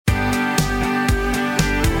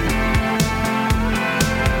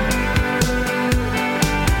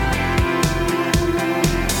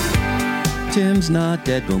Tim's not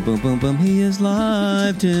dead. Boom, boom, boom, boom. He is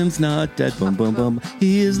live. Tim's not dead. Boom, boom, boom.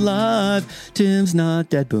 He is live. Tim's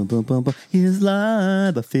not dead. Boom, boom, boom, boom. He is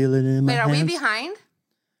live. I feel it in my hands. Wait, are we behind?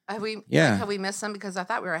 Have we? Yeah. Like, have we missed some? Because I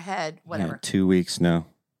thought we were ahead. Whatever. Yeah, 2 weeks now.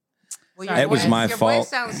 Well, It was my your fault. Your voice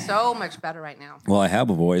sounds so much better right now. Well, I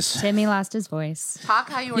have a voice. Timmy lost his voice. Talk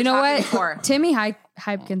how you were You know talking what? before. Timmy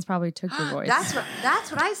Hypkins probably took your voice.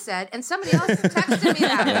 That's what I said. And somebody else texted me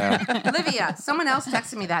that. Olivia, someone else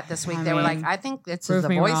texted me that this week. They were like, I think it's the prove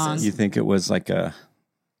me wrong. voices. You think it was like a...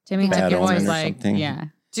 Timmy Bad took your omen voice or like, something. yeah.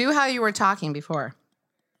 Do how you were talking before.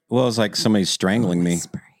 Well, it was like somebody strangling me.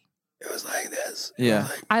 It was like this. Yeah.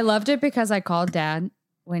 I loved it because I called Dad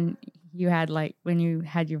when you had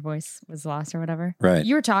your voice was lost or whatever. Right.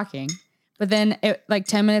 You were talking, but then like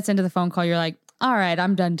 10 minutes into the phone call, you're like, all right,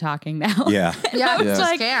 I'm done talking now. Yeah. Yeah, I was just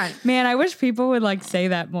like, can't. man, I wish people would like say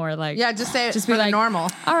that more. Like, Yeah, just say it. Just for be the like- normal.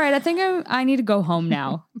 all right, I think I need to go home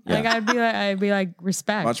now. Yeah. Like I'd be like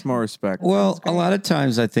respect. Much more respect. Well, a lot of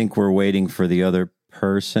times I think we're waiting for the other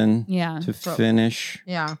person Yeah. to finish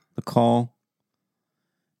Yeah. the call.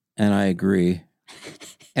 And I agree.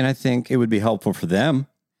 And I think it would be helpful for them,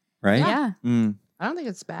 right? Yeah. Mm. I don't think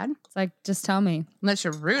it's bad. It's like, just tell me. Unless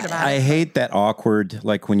you're rude about I it. hate that awkward,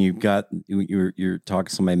 like when you're talking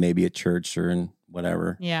to somebody maybe at church or in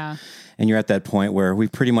whatever, Yeah. and you're at that point where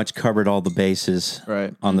we've pretty much covered all the bases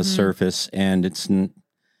Right. on the surface, and it's, and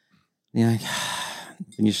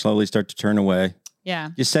you slowly start to turn away. Yeah.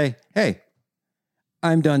 Just say, "Hey,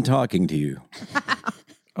 I'm done talking to you."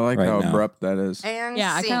 I like Right how now. abrupt that is. And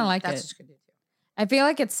Yeah, I scene. kinda like That's it. what you could do too. I feel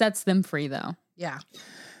like it sets them free though. Yeah.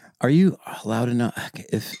 Are you loud enough?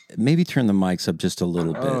 If maybe turn the mics up just a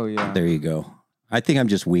little bit. Oh, yeah. There you go. I think I'm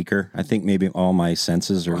just weaker. I think maybe all my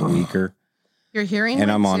senses are weaker, You're hearing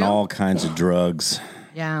and it I'm on too? all kinds of drugs.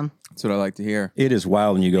 Yeah. That's what I like to hear. It is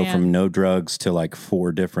wild when you go Man. from no drugs to like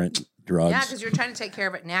 4 different drugs. Yeah, because you're trying to take care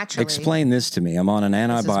of it naturally. Explain this to me. I'm on an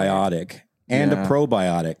is antibiotic and a Yeah.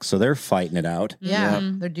 probiotic, so they're fighting it out. Yeah.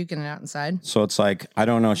 Mhm. They're duking it out inside. So it's like, I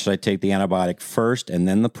don't know, should I take the antibiotic first and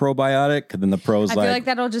then the probiotic? And then the pro's I feel like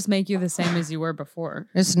that'll just make you the same as you were before.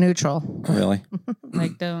 It's neutral. really?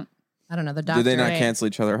 Like don't I don't know. The doctor. Do they not Right. cancel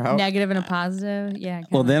each other out? negative and a positive. Yeah.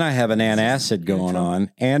 Well, kinda. then I have an antacid going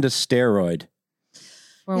on and a steroid.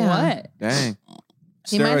 For Yeah. what? Dang.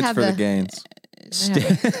 He might Steroids have for the the- gains.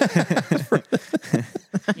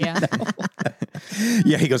 Yeah.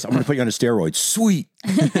 Yeah, he goes, I'm going to put you on a steroid. Sweet.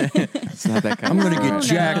 It's not that kind I'm going to Oh, get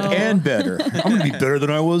jacked no. and better. I'm going to be better than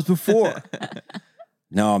I was before.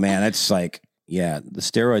 No, man, it's like, yeah, the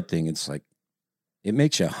steroid thing, it's like, it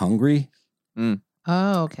makes you hungry,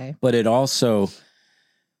 Oh, okay. but it also,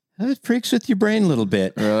 it freaks with your brain a little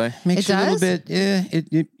bit. Really? Makes It you a little does? bit, yeah,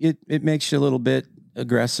 it makes you a little bit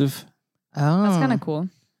aggressive. Oh. That's kind of cool.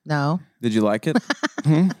 No. Did you like it?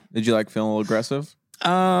 Hmm? Did you like feeling a little aggressive?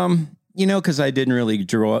 You know, because I didn't really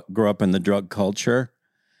grow up in the drug culture.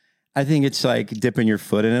 I think it's like dipping your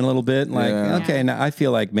foot in it a little bit. Like, Yeah. okay, now I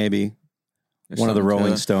feel like maybe There's one of the something to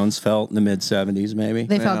Rolling it. Stones felt in the mid 70s, maybe.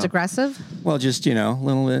 They felt Yeah. aggressive? Well, just, you know, a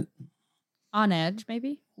little bit, On edge,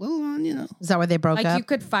 maybe. you know. Is that why they broke Like up? you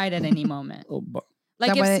could fight at any moment. That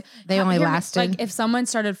Like why if they only hear me, lasted? Like if someone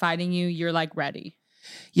started fighting you, you're like ready.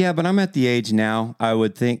 Yeah, but I'm at the age now, I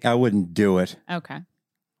would think I wouldn't do it. Okay.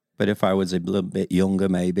 But if I was a little bit younger,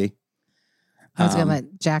 maybe. I was going to Um,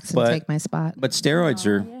 let Jackson but- take my spot. But steroids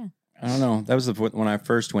are, Yeah. I don't know. That was when I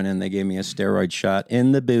first went in, they gave me a steroid shot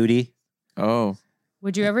in the booty. Oh,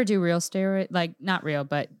 Would you ever do real steroid? Like not real,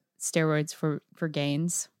 but steroids for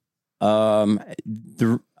gains,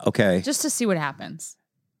 Okay. just to see what happens.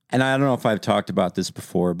 And I don't know if I've talked about this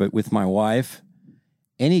before, but with my wife,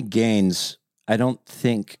 any gains, I don't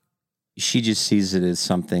think she just sees it as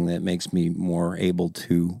something that makes me more able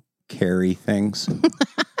to carry things.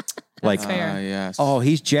 Like, fair. yes. oh,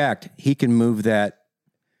 he's jacked. He can move that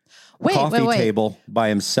coffee wait. table by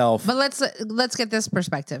himself. But let's get this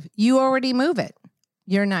perspective. You already move it.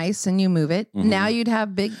 You're nice and you move it. Mhm. Now you'd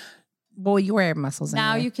have big. Well, you wear muscles.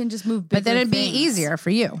 Now anyway. you can just move. But then bigger it'd be things. easier for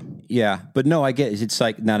you. Yeah, but no, I get it. It's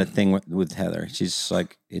like not a thing with Heather. She's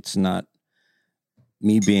like, it's not,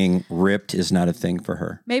 me being ripped is not a thing for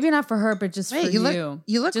her. Maybe not for her, but just Wait, for you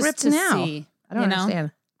you. look just ripped to now. see, I don't you know?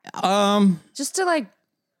 understand. Just to like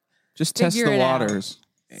Just test figure the it out. waters.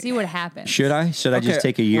 see what happens. Should I? Should I just Okay,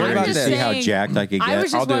 take a year what and about just this? see how saying- jacked I could get? I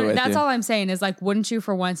was I'll just do it wondering, with that's you. all I'm saying is like, wouldn't you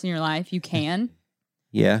for once in your life, you can?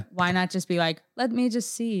 Yeah. Why not just be like, let me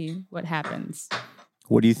just see what happens?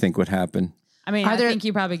 What do you think would happen? I mean, Are I there- think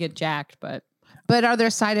you probably get jacked, but But are there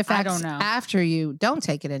side effects don't know. after you don't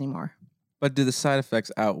take it anymore? But do the side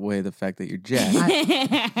effects outweigh the fact that you're jacked?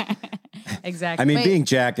 Exactly. I mean, Wait. being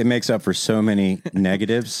jacked, it makes up for so many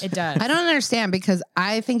negatives. It does. I don't understand because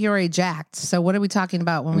I think you're already jacked. So what are we talking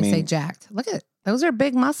about when we say mean- jacked? Look at those are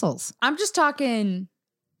big muscles. I'm just talking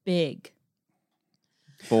big.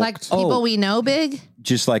 Like Bulked. people we know big.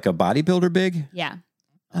 Just like a bodybuilder big. Yeah.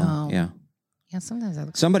 Oh. Yeah. Yeah, sometimes I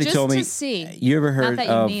look. Somebody Just told me. to see. You ever heard that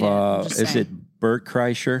you of? need it, I'm just Is saying. it Bert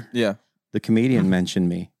Kreischer? Yeah. The comedian mentioned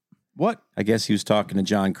me. What? I guess he was talking to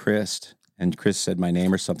John Christ, and Chris said my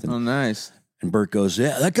name or something. Oh, nice. And Bert goes,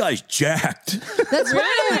 "Yeah, that guy's jacked." That's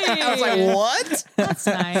Really? I was like, what? That's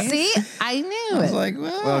nice. See, I knew I was it. like,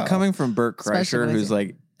 "Wow." Well, coming from Bert Especially Kreischer, when who's I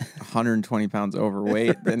like 120 pounds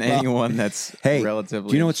overweight than anyone that's Hey,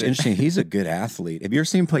 relatively. do you know what's in shape. interesting? He's a good athlete. Have you ever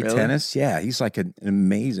seen him play Really? tennis? Yeah, he's like an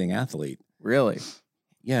amazing athlete. Really?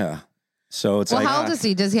 Yeah. So it's Well, like how old is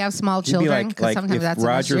he? Does he have small he'd be children? like, Because sometimes if that's an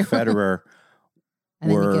Roger issue. Federer and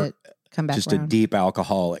then you were get come back just around. a deep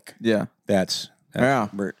alcoholic. Yeah. That's Yeah.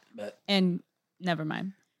 Bert. But And never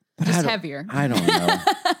mind. I Just don't- heavier. I don't know.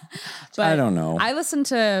 But I don't know. I listen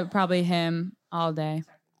to probably him all day.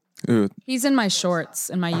 Ooh, He's in my shorts,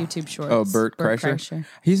 in my YouTube shorts. Oh, Bert Kreischer?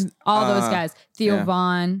 he's All those guys. Theo yeah.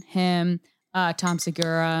 Vaughn, him, Tom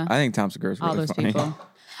Segura, I think Tom Segura's really all those funny. people.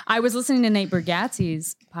 I was listening to Nate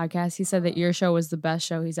Bargatze's podcast. He said that your show was the best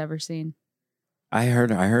show he's ever seen. I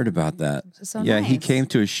heard about that. Which is so Yeah, he nice. came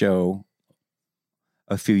to a show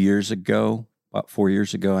a few years ago, about 4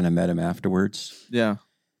 years ago, and I met him afterwards. Yeah.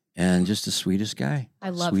 And just the sweetest guy. I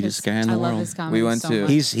love sweetest his, guy in the I world. love his comedy. We went so to-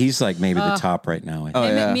 much. He's like maybe the Ugh. top right now. I think. Oh,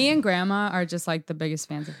 Him- yeah. Me and Grandma are just like the biggest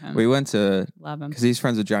fans of him. We went to, Love him. because he's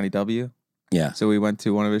friends with Johnny W. Yeah. So we went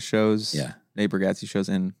to one of his shows. Yeah. Nate Bargatze shows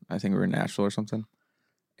in, I think we were in Nashville or something.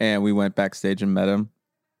 And we went backstage and met him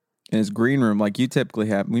in his green room. Like you typically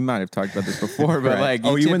have, we might have talked about this before, but Right. like.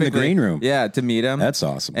 Oh, you were in the typically- green room? Yeah, to meet him. That's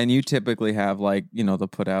awesome. And you typically have like, they'll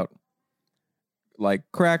put out like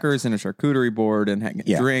crackers and a charcuterie board and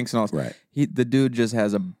Yeah. drinks and all this. Right. The dude just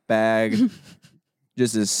has a bag,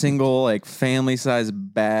 just a single like family size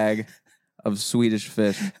bag of Swedish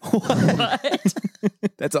fish. What?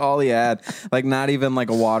 That's all he had. Like not even like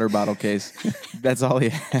a water bottle case. That's all he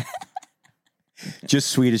had. Just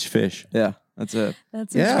Swedish fish. Yeah, that's it.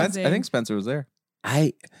 That's Yeah. amazing. I think Spencer was there.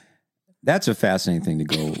 That's a fascinating thing to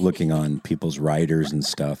go looking on people's writers and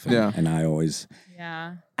stuff. And, Yeah. and I always,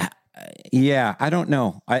 Yeah. I don't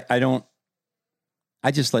know.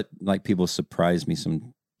 I just let like people surprise me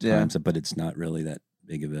sometimes, Yeah. but it's not really that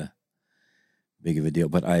big of a deal.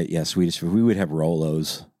 But Swedish food. We would have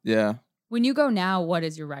Rolos. Yeah. When you go now, what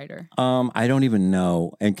is your writer? I don't even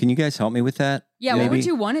know. And can you guys help me with that? Yeah, what Maybe? would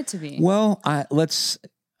you want it to be? Well, let's.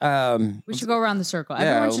 We should go around the circle. Yeah,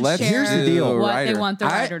 Everyone should let's- share Here's the deal. what Writer. they want the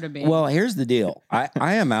writer to be. Well, here's the deal. I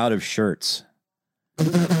am out of shirts.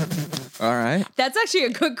 All right. That's actually a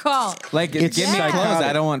good call. Like, It's give me psychotic. clothes.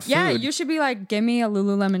 I don't want food. Yeah, you should be like, give me a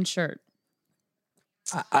Lululemon shirt.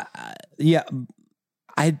 Yeah,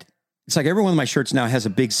 It's like every one of my shirts now has a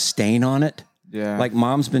big stain on it. Yeah. Like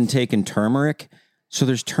mom's been taking turmeric, so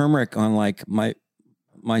there's turmeric on like my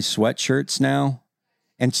sweatshirts now,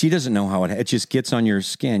 and she doesn't know how it just gets on your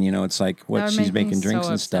skin. It's like That what would she's make me making drinks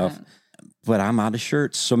so and stuff. upset. But I'm out of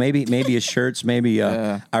shirts, so maybe a shirts. Maybe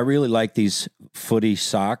Yeah. I really like these footy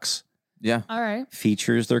socks yeah. All right.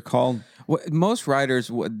 features. They're called. Most writers,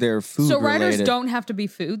 they're food So writers related. don't have to be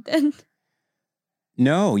food then?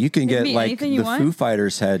 No, you can It can get be like anything you the want. Foo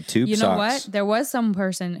Fighters had tube You know socks. what? There was some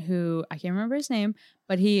person who, I can't remember his name,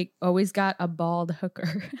 but he always got a bald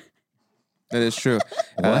hooker. That is true.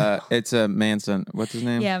 It's a Manson. What's his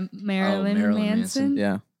name? Yeah, Marilyn, Marilyn Manson. Manson.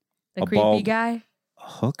 Yeah. The A creepy bald- guy.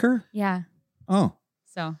 Hooker? Yeah. Oh,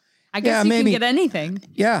 So I guess Yeah, you maybe. can get anything.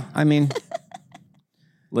 yeah. I mean,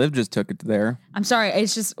 Liv just took it there. I'm sorry.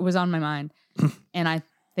 It's just was on my mind. And I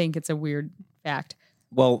think it's a weird fact.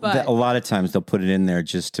 well, But- a lot of times they'll put it in there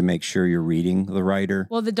just to make sure you're reading the writer.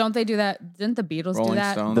 Well, don't they do that? Didn't the Beatles Rolling do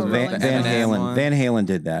that? Stones The For or Van, Rolling Van Stones? Eminem Halen. one. Van Halen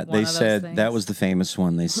did that. One They of those said things. that was the famous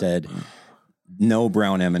one. They said no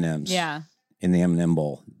brown M&Ms. Yeah. In the M&M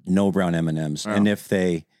bowl, no brown M&Ms. Oh. And if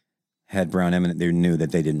they had brown M&Ms, they knew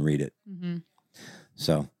that they didn't read it. hmm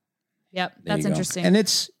So Yep. there That's you go. interesting. And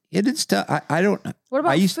it's tough. I don't. what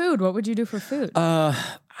about I used- food? What would you do for food? I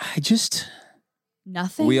just.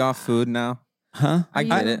 Nothing. We off food now. Huh? I Are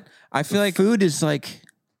get you- it. I feel like food is like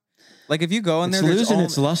if you go in it's there, there's losing only-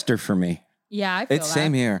 its luster for me. Yeah, I feel It's that.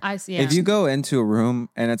 same here. I see. If you go into a room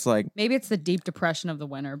and it's like, Maybe it's the deep depression of the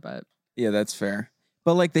winter, but yeah, that's fair.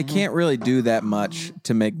 But like they can't really do that much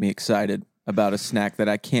to make me excited about a snack that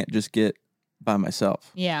I can't just get by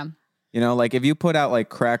myself. yeah. Like if you put out like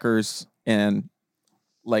crackers and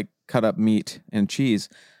like cut up meat and cheese,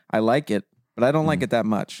 I like it, but I don't like it that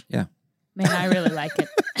much. Man, I really like it.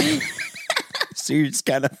 So you're just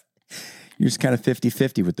kind of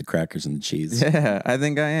 50-50 with the crackers and the cheese. Yeah, I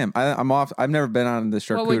think I am. I'm off. I've never been on the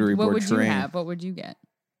charcuterie what board would you train. have? What would you get?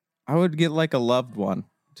 I would get like a loved one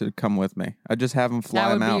to come with me. I'd just have them fly That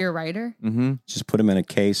would them out. be your writer? Mm-hmm. Just put them in a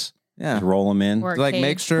case. Yeah. Just roll them in. Or a Like, cage?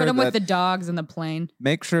 make sure Put them with that- the dogs in the plane.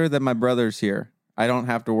 Make sure that my brother's here. I don't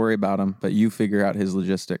have to worry about him, but you figure out his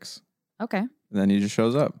logistics. Okay. And then he just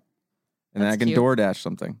shows up. And then I That's can cute. DoorDash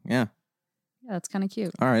something. Yeah. Yeah, that's kind of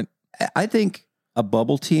cute. All right. I think a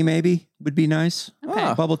bubble tea maybe would be nice. Okay.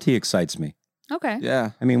 Ah. Bubble tea excites me. Okay.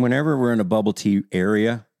 Yeah. I mean, whenever we're in a bubble tea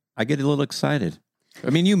area, I get a little excited. I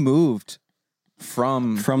mean, you moved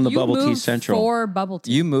from From the You Bubble Tea moved Central. for bubble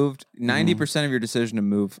tea. you moved 90% of your decision to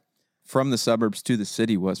move from the suburbs to the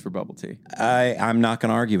city was for bubble tea. I'm not going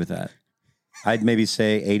to argue with that. I'd maybe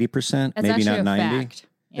say 80%, That's maybe actually not a 90. fact.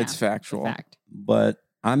 Yeah, It's factual. fact. But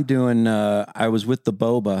I'm doing, I was with the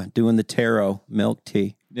boba doing the taro milk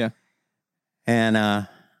tea. Yeah. And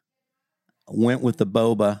went with the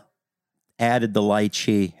boba, added the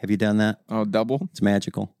lychee. Have you done that? Oh, double? It's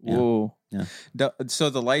magical. Yeah. Whoa. Yeah. So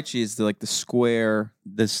the lychee is like the square.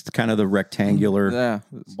 This kind of the rectangular Yeah.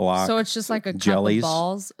 block. So it's just like a jellies. cup of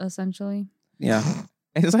balls, essentially. yeah.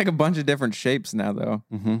 It's like a bunch of different shapes now, though.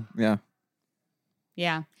 hmm Yeah.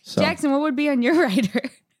 Yeah. So Jackson, what would be on your writer?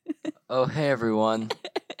 Oh, hey everyone.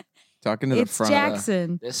 Talking to the It's front.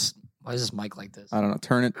 Jackson. Why is this mic like this? I don't know.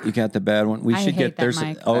 Turn it. you got the bad one. We I should hate get that there's.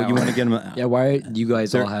 mic. Oh, That you one. want to get them? Yeah, why do you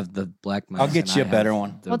guys There- all have the black mic? I'll get and you I a better have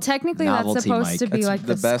one. the Well, technically, that's novelty supposed mic? to be That's like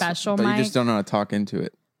the best, special but mic, you just don't know how to talk into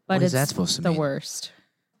it. but What is it's that supposed to the mean? worst.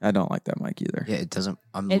 I don't like that mic either. Yeah, it doesn't.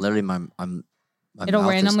 I'm It- literally my It'll mouth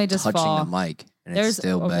randomly is just touching fall. the mic, and There's it's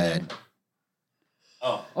still over bad. there.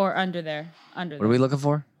 Or under there. Under What are we looking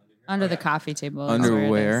for? Under the coffee table. That's where it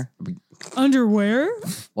Underwear. is. Underwear?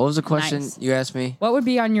 What was the question Nice. you asked me? What would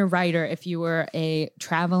be on your writer if you were a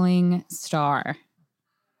traveling star?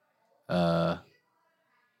 I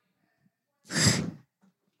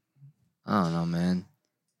don't know, man.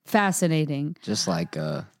 Fascinating. Just like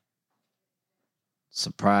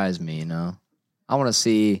surprise me, you know. I want to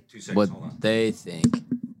see what they think.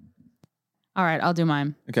 All right, I'll do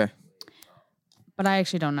mine. Okay. But I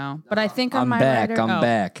actually don't know. But I think on I'm my back. writer. I'm oh,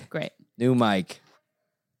 back. Great. New mic.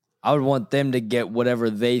 I would want them to get whatever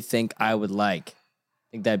they think I would like. I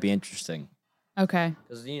think that'd be interesting. Okay.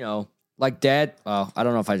 Because, you know, like Dad, well, I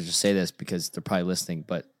don't know if I should say this because they're probably listening,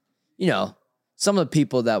 but, you know, some of the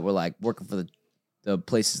people that were like working for the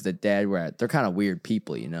places that Dad were at, they're kind of weird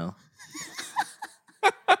people, you know?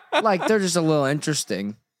 Like, they're just a little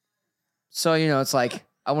interesting. So, you know, it's like,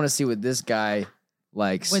 I want to see what this guy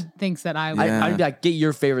likes. With things that I would. Yeah. I'd be like, get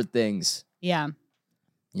your favorite things. Yeah.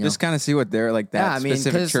 You Just kind of see what they're like that Yeah, I mean,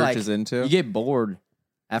 specific 'cause, church like, is into. You get bored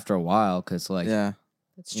after a while because, like, yeah.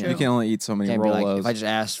 That's You true. You can only eat so many can't be like, Rolos. if I just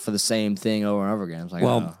asked for the same thing over and over again, it's like,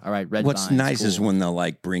 Well, oh, all right, red What's Vine's nice is cool. when they'll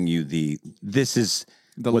like bring you this is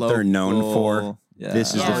The what they're known local- for. Yeah.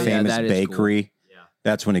 This is Yeah. the Oh, famous that is cool. bakery.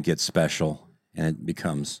 That's when it gets special and it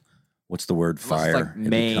becomes what's the word? Almost Fire. like It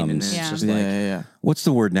Maine, and becomes- it's Yeah. just Yeah, like yeah. what's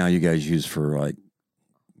the word now you guys use for like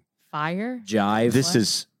Fire? jive. this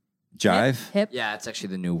is jive? Hip? Yeah, it's actually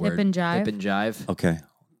the new Hip word. and jive? Hip and jive. Okay.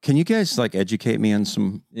 Can you guys like educate me on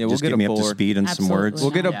some? Yeah, we'll just get get a me up to board. speed on some Absolutely. words.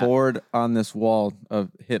 We'll get a Yeah. board on this wall of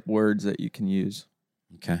hip words that you can use.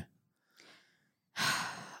 Okay.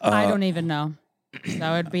 I don't even know.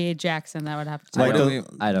 That would be Jackson. That would have to. Like tell the- me.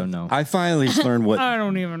 I don't know. I finally learned what I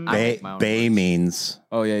don't even know. bay, my own bay words. means.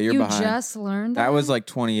 Oh yeah, you're You behind. just learned that? That was like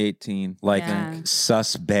 2018. Like Yeah.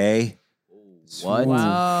 sus bay. What?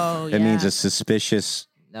 Whoa. It means yeah. a suspicious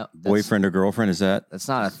No, that's, boyfriend or girlfriend. Is that? That's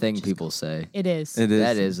not a thing people say. It is. It is.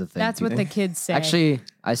 That is a thing. That's what people- the kids say. Actually,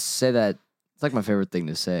 I say that. It's like my favorite thing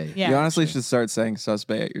to say. yeah. You honestly should start saying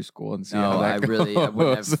suspect at your school and see No, how I that really I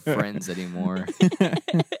wouldn't goes. have friends anymore.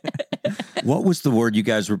 What was the word you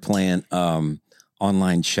guys were playing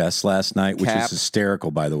online chess last night, which Cap. was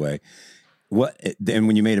hysterical, by the way. What? And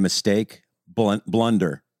when you made a mistake,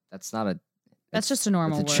 blunder. That's not a. That's just a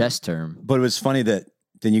normal It's a word. chess term. But it was funny that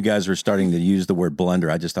then you guys were starting to use the word blunder.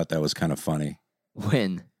 I just thought that was kind of funny.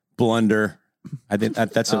 When? Blunder. I think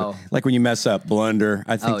that's Oh. like when you mess up, blunder.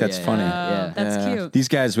 I think Oh, that's yeah, funny. yeah. That's Yeah. cute. These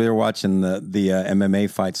guys, we were watching the MMA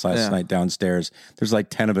fights last Yeah. night downstairs. There's like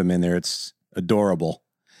 10 of them in there. It's adorable.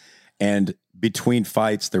 And between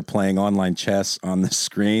fights, they're playing online chess on the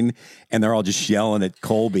screen, and they're all just yelling at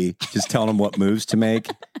Colby, just telling him what moves to make.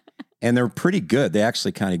 And they're pretty good. They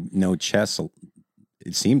actually kind of know chess.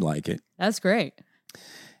 It seemed like it. That's great.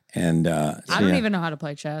 And I don't even know how to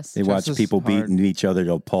play chess. They watch is people hard. beating each other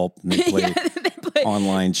to a pulp, and they play yeah, they play.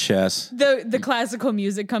 online chess. The classical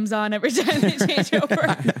music comes on every time they change over.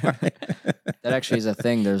 That actually is a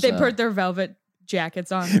thing. There's They put their velvet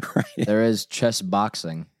jackets on. Right. There is chess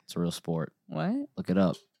boxing. It's a real sport. What? Look it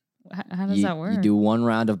up. How does that work? You do one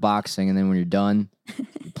round of boxing, and then when you're done,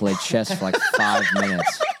 you play chess for like 5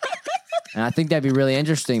 minutes. And I think that'd be really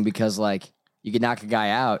interesting because, like, you could knock a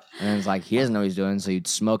guy out, and then it's like he doesn't know what he's doing, so you'd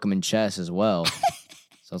smoke him in chess as well.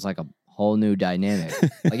 So it's like a whole new dynamic.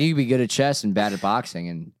 Like you could be good at chess and bad at boxing,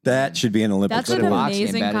 and That should be an Olympic That's an Good at sport. boxing and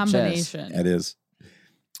amazing bad at chess. combination. That is.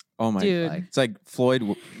 Oh my Dude. god. It's like Floyd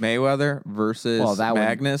Mayweather versus Well, that one-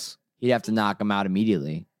 Magnus. he'd have to knock him out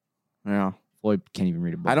immediately. Yeah. Floyd can't even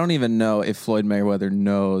read a book. I don't even know if Floyd Mayweather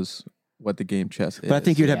knows what the game chess is. But I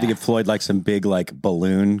think you'd have to Yeah. give Floyd like some big like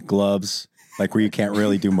balloon gloves, like where you can't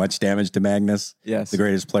really do much damage to Magnus, yes. the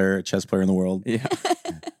greatest chess player in the world, Yeah.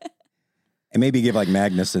 and maybe give like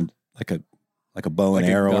Magnus like a bow and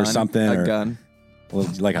Like a arrow or gun, something, A or gun. well,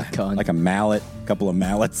 like a gun. like a mallet, a couple of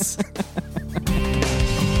mallets.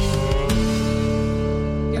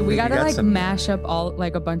 Dude, we We gotta got like some- mash up all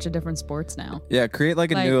like a bunch of different sports now. Yeah. Create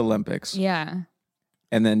like a Like- new Olympics Yeah.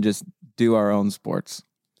 and then just do our own sports.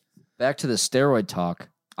 Back to the steroid talk.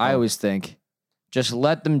 I Oh. always think just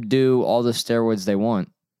let them do all the steroids they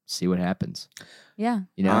want. See what happens. Yeah.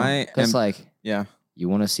 You know, I because am- like Yeah. you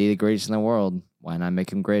want to see the greatest in the world. Why not make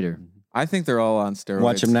them greater? I think they're all on steroids.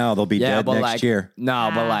 Watch them now; they'll be Yeah, dead but next like- year. No,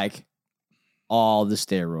 but Ah. like all the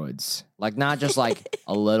steroids, like not just like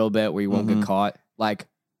a little bit where you won't Mhm. get caught, like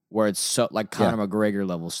where it's so like Conor McGregor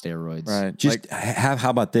level steroids. Right. Just Like, how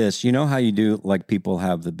about this? You know how you do like people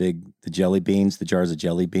have the jelly beans, the jars of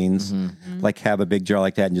jelly beans. Mhm. Mhm. Like have a big jar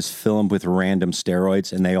like that and just fill them with random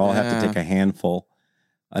steroids, and they all have Yeah. to take a handful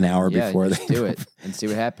an hour Yeah, before just they do it and see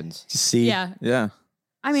what happens. See, Yeah. yeah.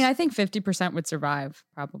 I mean, I think 50% would survive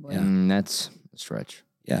probably. Yeah. That's a stretch.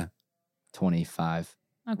 Yeah. 25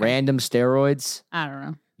 Okay. random steroids. I don't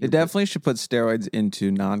know. They definitely should put steroids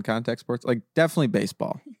into non-contact sports. Like definitely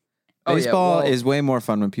baseball. Oh, yeah, Baseball well- is way more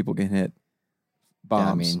fun when people can hit bombs.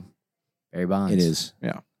 Yeah, I mean, Barry Bonds. it is.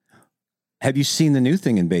 Yeah. Have you seen the new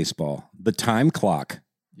thing in baseball? The time clock.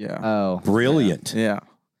 Yeah. Oh, Brilliant. Yeah.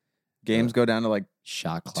 Games go down to like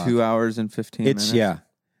shot clock. 2 hours and 15 It's minutes.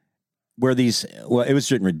 where it was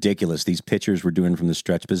getting ridiculous. These pitchers were doing from the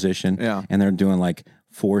stretch position, Yeah. and they're doing like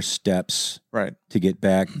 4 steps Right. to get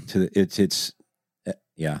back to the,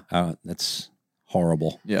 that's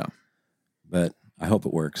horrible. Yeah. But I hope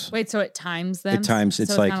it works. Wait, so it times them? It times-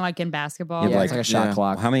 it's so like- kind of like in basketball. Yeah, Yeah, like- it's like a shot yeah.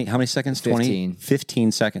 clock. How many seconds? 20?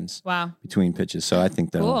 15. seconds Wow. between pitches. So I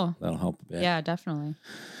think Cool. that'll help a bit. Yeah, definitely.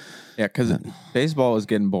 Yeah. Because baseball was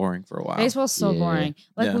getting boring for a while. Baseball's so Yeah. boring.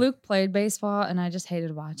 Like Yeah. Luke played baseball, and I just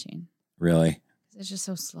hated watching. Really. It's just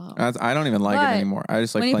so slow. I don't even like But it anymore. I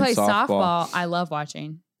just like when you playing play softball. I love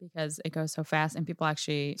watching because it goes so fast, and people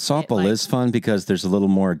actually Softball like, is fun because there's a little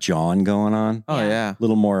more jawing going on, Oh Yeah. yeah. a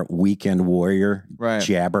little more weekend warrior Right.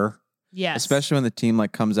 jabber. Yes, Especially when the team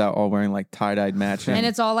like comes out all wearing like tie-dyed matching. and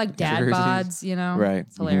it's all like dad jerseys. bods, you know. Right.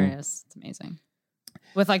 It's hilarious. It's amazing.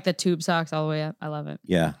 With like the tube socks all the way up. I love it.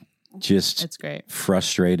 Yeah. Just It's great.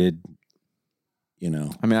 frustrated,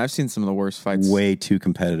 I mean, I've seen some of the worst fights way too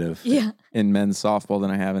competitive. Yeah. in men's softball than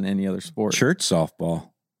I have in any other sport. Church softball.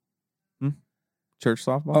 Church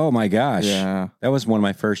softball? Oh my gosh. Yeah. That was one of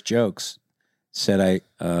my first jokes. Said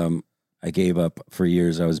I gave up for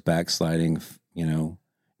years. I was backsliding,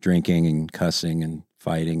 drinking and cussing and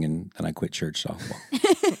fighting, and then I quit church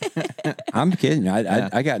softball. I'm kidding. Yeah.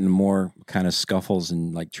 I got in more kind of scuffles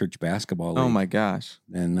in like church basketball. Oh league my gosh.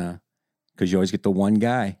 And because you always get the one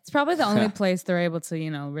guy. It's probably the only place they're able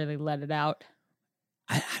to, really let it out.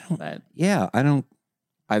 I don't. But Yeah, I don't.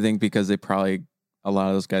 I think because a lot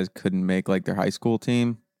of those guys couldn't make like their high school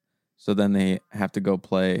team. So then they have to go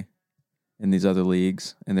play in these other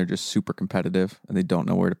leagues and they're just super competitive and they don't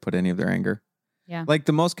know where to put any of their anger. Yeah. Like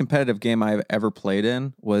the most competitive game I've ever played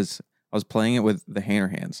in was I was playing it with the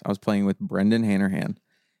Hannerhans. I was playing with Brendan Hannerhan.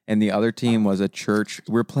 And the other team was a church.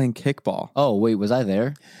 We were playing kickball. Oh wait, was I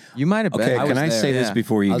there? You might have been. Okay, I can was I there, say this yeah.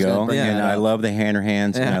 before I you was gonna go? bring And that I up. love the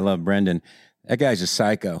Hannerhans and Yeah. I love Brendan. That guy's a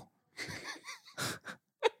psycho.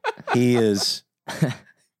 He is.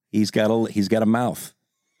 He's got a mouth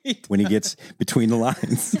when he gets between the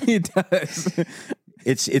lines. He does.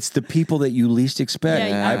 It's the people that you least expect.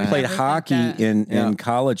 Yeah, I I would played never think hockey that. in Yeah.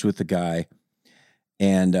 college with the guy,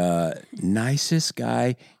 and nicest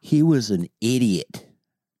guy. He was an idiot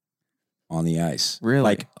on the ice. Really?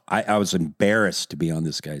 Like I was embarrassed to be on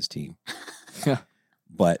this guy's team.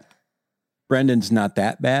 But Brendan's not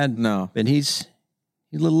that bad, No. and he's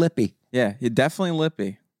a little lippy, Yeah, he definitely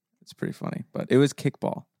lippy. It's pretty funny. But it was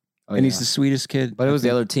kickball. Oh, and he's yeah. the sweetest kid. But it was the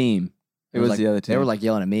other team. It was like, the other They team. were like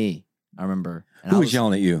yelling at me. I remember. And Who I was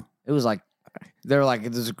yelling at you? It was like They were like,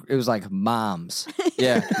 it was like moms.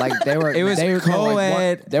 Yeah. Like they were. It was they were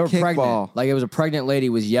co-ed They were kickball. pregnant. Like it was a pregnant lady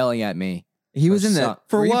was yelling at me. He was in the So-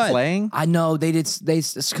 For were you what? playing? I know they did. It's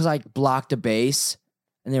because I blocked a base,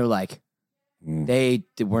 and they were like, they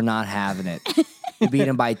were not having it. We beat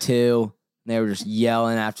them by 2. And they were just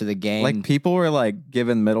yelling after the game. Like people were like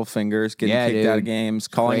giving middle fingers, getting Yeah, kicked out of dude. games,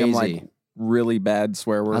 calling them like Crazy. really bad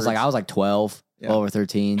swear words. I was like 12, Yeah. 12 or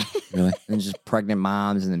 13. Really? And just pregnant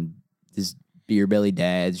moms and then this beer belly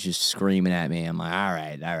dads just screaming at me. I'm like, all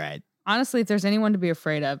right. Honestly, if there's anyone to be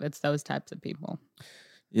afraid of, it's those types of people.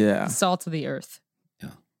 yeah. Salt of the earth. Yeah.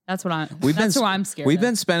 That's what I'm. We've that's been- who I'm scared. We've of.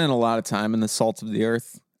 been spending a lot of time in the salt of the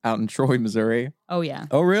earth out in Troy, Missouri. Oh yeah,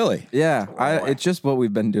 Oh, really? Yeah, it's just what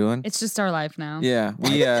we've been doing. it's just our life now. Yeah,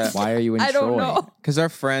 we Why are you in I Troy? don't know. because our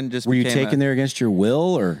friend just Were you became taken there against your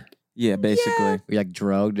will, or Yeah, basically. We like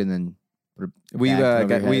drugged and then We Back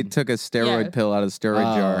over your we head. took a steroid Yeah. pill out of the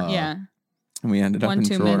steroid Oh. jar, Yeah. and we ended up One in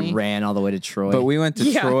too Troy. many. ran all the way to Troy. But we went to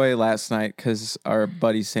Yeah. Troy last night because our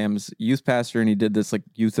buddy Sam's youth pastor, and he did this like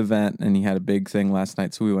youth event, and he had a big thing last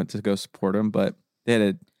night, so we went to go support him. But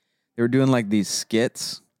they were doing like these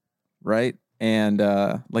skits, right? And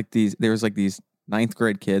there was like these 9th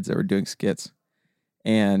grade kids that were doing skits,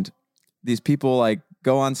 and these people like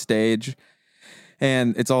go on stage,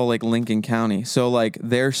 and it's all like Lincoln County. So like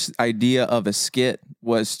their idea of a skit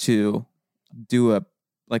was to do a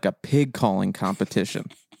pig calling competition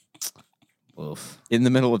Oof. in the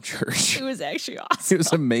middle of church. It was actually awesome. It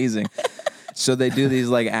was amazing. So they do these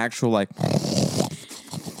like actual like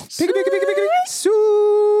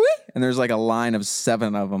and there's like a line of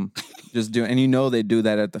 7 of them just doing, and they do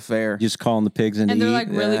that at the fair. just calling the pigs in to And they're eat? like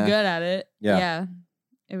really Yeah. good at it. Yeah. Yeah.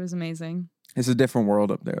 It was amazing. It's a different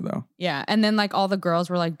world up there though. Yeah. And then like all the girls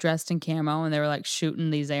were like dressed in camo and they were like shooting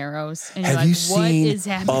these arrows. And you're Have like, you what seen? is Oh,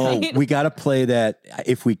 happening? we got to play that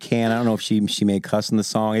if we can. I don't know if she may cuss in the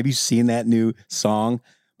song. Have you seen that new song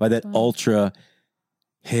by that What? ultra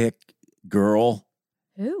hick girl?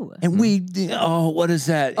 Who? And what is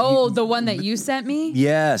that? Oh, the one that you sent me?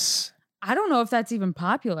 Yes. I don't know if that's even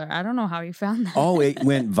popular. I don't know how you found that. Oh, it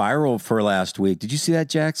went viral for last week. Did you see that,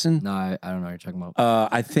 Jackson? No, I don't know what you're talking about.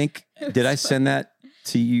 I think, did I send that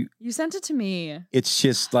to you? You sent it to me. It's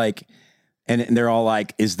just like, and they're all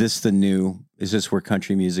like, is this where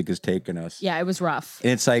country music is taking us? Yeah, it was rough.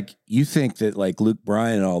 And it's like, you think that like Luke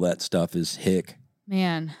Bryan and all that stuff is hick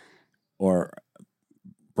Man. or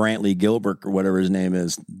Brantley Gilbert or whatever his name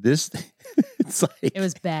is. This, it's like, It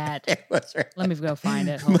was bad. it was right. Let me go find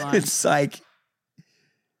it. Hold But on. it's like,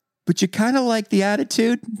 but you kind of like the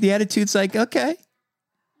attitude. The attitude's like, okay,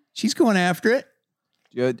 she's going after it.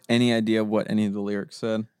 Do you have any idea what any of the lyrics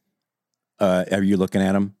said? Are you looking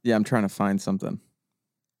at them? Yeah, I'm trying to find something.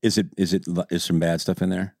 Is some bad stuff in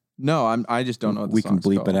there? No, I just don't know. What the We can song's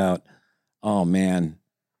bleep called. it out. Oh man,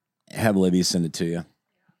 have Libby send it to you.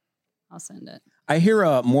 I'll send it. I hear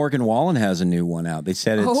Morgan Wallen has a new one out. They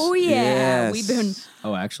said it's. Oh yeah. Yes. We've been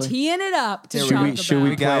Oh, actually? teeing it up to Here talk we- should about. we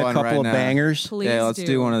We play got a one couple right of now. bangers? Please Yeah, let's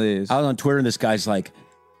do one of these. I was on Twitter and this guy's like,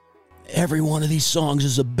 every one of these songs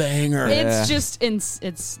is a banger. It's just it's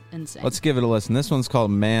insane. Let's give it a listen. This one's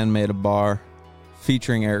called Man Made a Bar,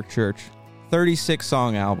 featuring Eric Church.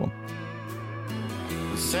 36-song album.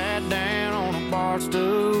 Sat down on a bar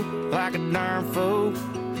stool like a darn fool.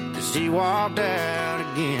 She walked out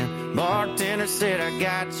again. Bartender said, I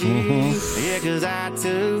got you. Yeah, 'cause I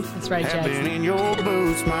too That's right, have been Jackson. in your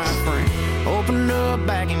boots, my friend. Opened up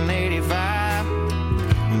back in 85.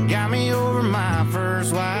 Got me over my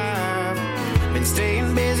first wife. Been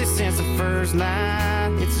staying busy since the first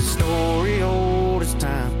night. It's a story old as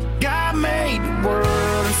time. God made the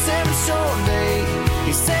world in 7 short days.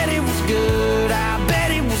 He said it was good, I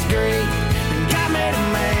bet it was great. And God made a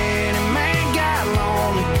man, and man got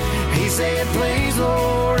lonely. He said, please,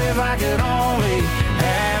 Lord, if I could only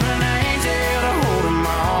have an angel to hold in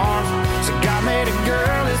my arms. So God made a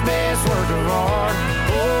girl his best work of art.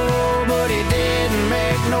 Oh, but he didn't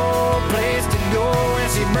make no place to go when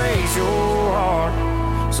she breaks your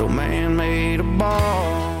heart. So man made a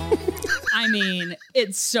bar. I mean,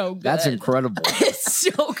 it's so good. That's incredible. It's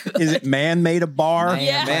so good. Is it Man Made a Bar?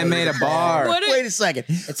 Yeah. Man Made a Bar. What Wait a second.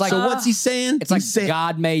 It's like so what's he saying? it's like He's saying-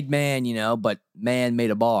 God made man, but man made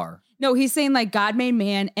a bar. No, he's saying like God made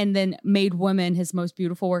man and then made woman his most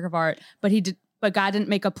beautiful work of art, but God didn't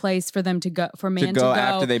make a place for them to go man to go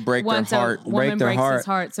after they break their once heart. A woman Break their breaks heart. his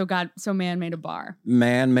heart, so man made a bar.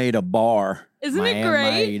 Man Made a Bar. Isn't it Man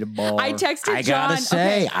great? made a bar. I texted I John. gotta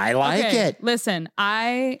say, I like it. Listen,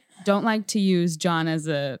 I don't like to use John as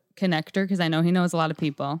a connector because I know he knows a lot of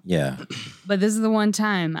people. Yeah. But this is the one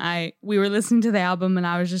time we were listening to the album and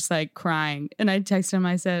I was just like crying. And I texted him,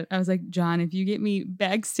 I was like, John, if you get me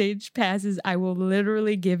backstage passes, I will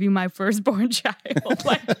literally give you my firstborn child.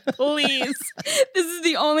 Like, please. This is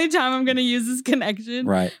the only time I'm gonna use this connection.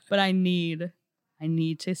 Right. But I need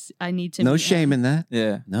to No meet shame him. in that.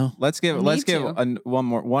 Yeah. No. Let's give one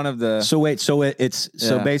more one of the So wait, so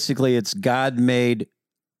basically it's God made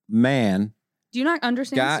man. Do you not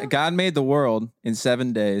understand? this song? God made the world in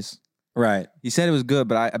 7 days. Right. He said it was good,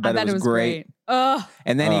 but I bet it was great. Ugh.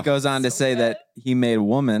 And then he Oh. goes on to say that he made a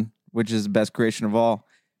woman, which is the best creation of all.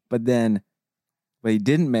 But then what he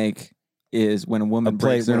didn't make is when a woman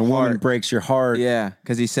breaks when their a woman heart. breaks your heart. Yeah,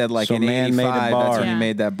 because he said like So in man 85, made a that's bar. when he Yeah.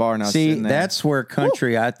 made that bar. Now See, sitting there. that's where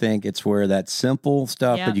country, I think it's where that simple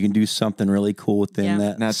stuff, Yeah. but you can do something really cool within Yeah.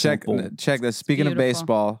 that. Now simple. check this. Speaking of Beautiful.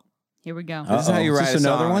 baseball, Here we go. this is how you Is write this a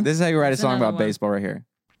another song. one? This is how you write a That's song another about one. baseball right here.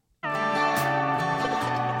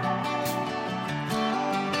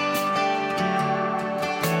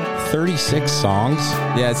 36 songs.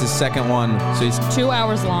 Yeah, it's his second one. So he's 2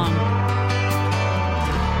 hours long.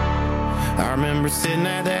 I remember sitting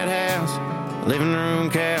at that house, living room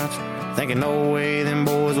couch, thinking no way them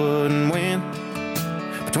boys wouldn't win.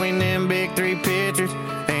 Between them big three pitchers,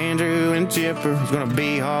 Andrew and Chipper, it's gonna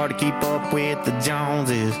be hard to keep up with the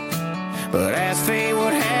Joneses. But as fate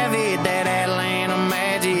would have it, that Atlanta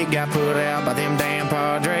Magic got put out by them damn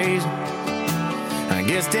Padres. I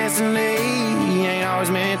guess destiny ain't always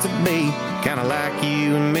meant to be, kinda like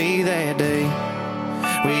you and me that day.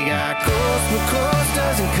 We got course, but course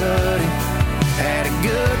doesn't cut it. Had a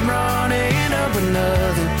good run, end up with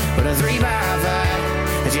nothing but a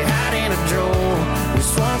 3x5 as you hide in a drawer. We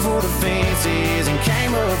swung for the fences and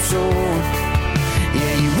came up short.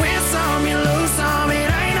 Yeah, you win some, you lose some. It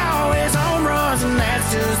ain't always home runs, and that's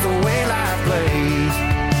just the way life plays.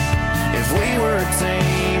 If we were a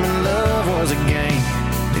team and love was a game,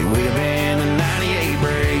 it would have been the 98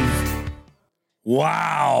 Braves.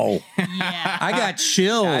 Wow. Yeah. I got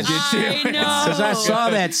chills. I know. Because I saw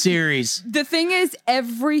that series. The thing is,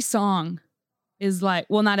 every song is like,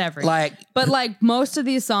 well, not every, Like, but like most of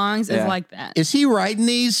these songs is Yeah. like that. is he writing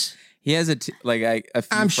these? he has a few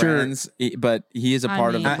I'm sure- friends, but he is a I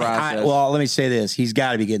part of mean- the process. Well, let me say this. He's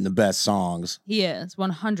got to be getting the best songs. He is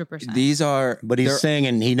 100%. These are, But he's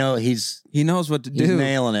singing. He knows what to he's do.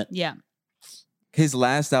 nailing it. Yeah. His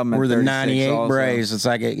last album, We're at the 36 98 also. Braves. It's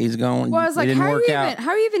like he's going. Well, I was it like, didn't how are work you out. even,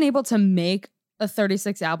 how are you even able to make a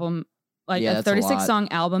 36 album, like Yeah, a that's a 36 lot. song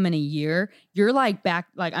album in a year? You're like back,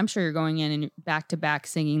 like I'm sure you're going in and back to back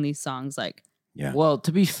singing these songs. Like Yeah. Well,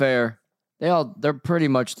 to be fair, they're pretty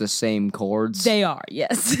much the same chords. they are,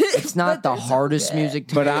 yes. It's not the hardest music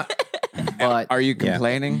to But make, but Are you Yeah.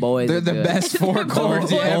 complaining? Boy, They're the good. best four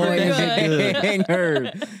chords you Boy, ever they're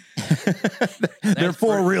heard. They're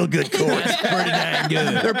four real good chords. Pretty dang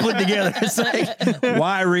good. They're put together. It's like,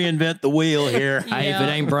 why reinvent the wheel here? Hey, if it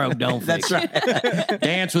ain't broke, don't fix it. That's right.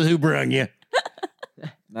 Dance with who brung you.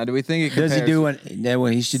 Now, do we think it Does he compares- do one? Yeah,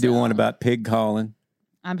 well, he should do one about pig calling.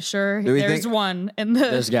 I'm sure Do we there's think- one in the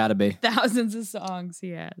there's got to be. thousands of songs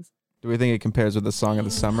he has. Do we think it compares with the song of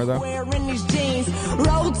the summer though? Wearing these jeans,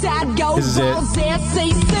 roll tide, gold This is it. balls,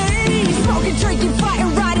 SEC. Smoking, drinking,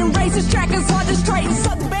 fighting, riding, races, trackers, hard to straighten.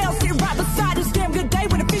 Southern bells sit right beside us. Damn good day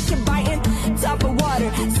with a fish and biting. Top of water,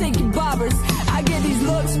 sinking bobbers. I get these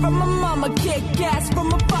looks from my mama, kick ass from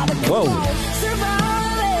my father. Come Whoa. on,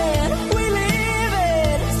 surviving, we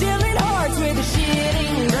living, stealing hearts with the shit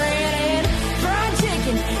eating, grinning. Fried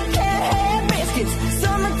chicken, cat head biscuits,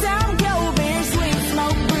 summertime cold beer, sweet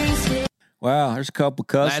smoke brisket. Wow, there's a couple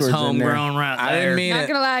cuss words in there. right I didn't mean Not it.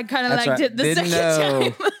 gonna lie, I kind of That's liked right. it the Didn't second know.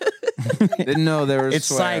 time. Didn't know there was It's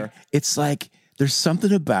swear. like there's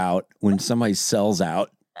something about when somebody sells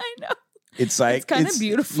out. I know. It's like It's kinda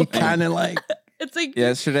beautiful. You kind of like It's like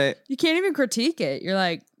Yesterday, you can't even critique it. You're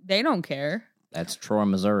like, they don't care. That's Troy,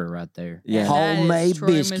 Missouri, right there. yeah, That is homemade Troy,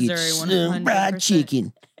 biscuits, Missouri, 100%. fried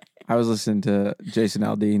chicken. I was listening to Jason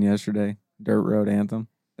Aldean yesterday, Dirt Road Anthem.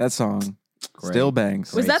 That song Great. still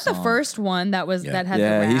bangs. Was Great that the song. first one that was Yeah. that had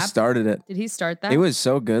Yeah, the he rap? started it. Did he start that? It was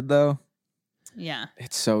so good though. Yeah.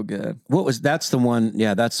 It's so good. What was that's the one?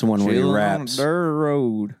 Yeah, that's the one where he Chillin' on raps. Dirt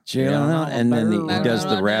Road. Chillin' on, and then he does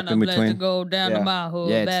the rap in between. Go down Yeah. to my hood,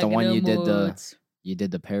 Yeah, it's back the in one them you did the- woods. You did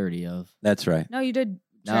the parody of. That's right. No, you did.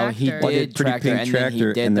 No, he Tractor. I did did Pretty Tractor, Pink and Tractor, then he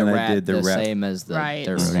did and the then I rap did the rap. same as the Right.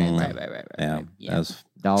 Dirt Road Mhm. Anthem. Right. Yeah, Yeah. that was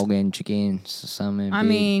Dog and chicken, something. I big.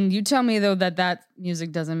 mean, you tell me though that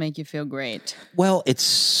music doesn't make you feel great. well.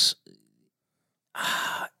 It's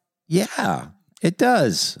yeah, it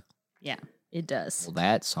does, Yeah, it does. well,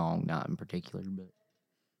 that song not in particular, but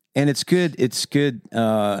and it's good. It's good.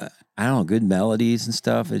 I I don't know, good melodies and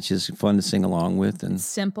stuff. It's just fun to sing along with. And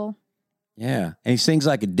Simple. yeah. And he sings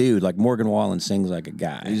like a dude, like Morgan Wallen sings like a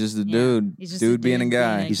guy. He's just a Yeah. dude. He's just Dude being a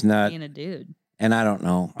guy. He's not- being a dude. And I don't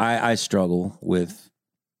know. I struggle with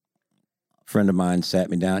a friend of mine sat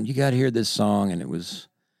me down. You got to hear this song. And it was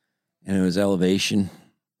Elevation.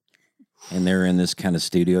 And they're in this kind of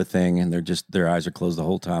studio thing and their eyes are closed the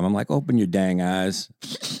whole time. I'm like, open your dang eyes.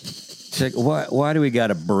 It's like, why do we got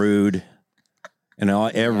to brood in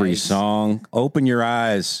every Yikes. song? Open your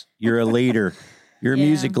eyes. You're a leader. You're a Yeah.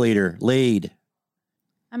 music leader. Lead.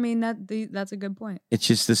 I mean, that's a good point. It's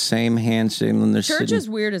just the same handshake when they're Church sitting. is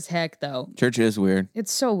weird as heck, though. Church is weird.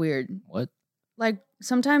 It's so weird. What? Like,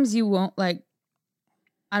 sometimes you won't, like,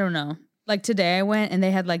 I don't know. Like, today I went and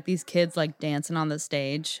they had, like, these kids, like, dancing on the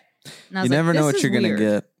stage. And I You was never like, know this what is you're going to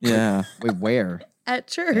weird. get. Yeah. Wait, where? At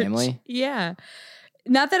church. Family? Yeah.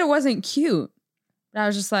 Not that it wasn't cute, but I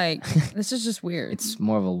was just like, this is just weird. It's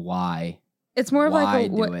more of a why. It's more of Why like a,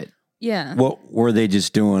 do what, it? yeah. What were they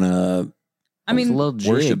just doing? I mean, It's a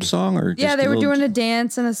little Worship jig. song or yeah, just they a were little- doing a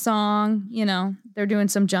dance and a song, you know, they're doing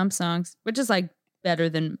some jump songs, which is like better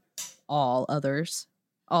than all other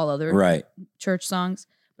right. church songs.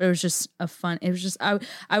 But it was just it was just,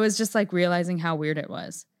 I was just like realizing how weird it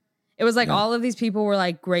was. It was like Yeah. all of these people were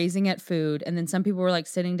like grazing at food. And then some people were like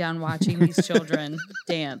sitting down watching these children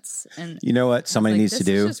dance. And You know what I was somebody like, needs to this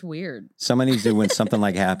do? is just weird. Somebody needs to, when something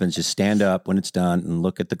like happens, just stand up when it's done and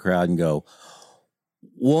look at the crowd and go,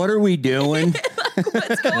 what are we doing?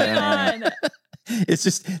 What's going on? It's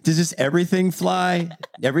just, does just everything fly?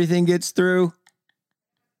 Everything gets through?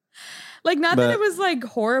 Like, not that But- it was like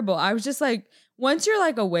horrible. I was just like, once you're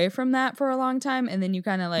like away from that for a long time and then you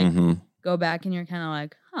kind of like Mhm. go back and you're kind of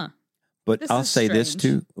like, huh. But This I'll is say this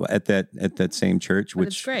strange. too, at that same church, But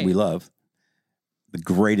it's which great. we love. The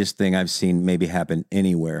greatest thing I've seen maybe happen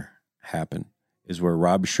anywhere is where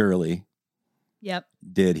Rob Shirley Yep.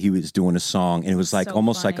 he was doing a song and it was like So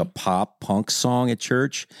almost like a funny. pop punk song at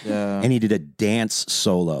church. Yeah. And he did a dance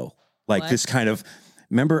solo. Like What? this kind of,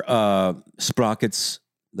 remember Sprockets,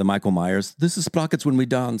 the Michael Myers? This is Sprockets when we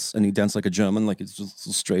dance. And he danced like a German, like it's just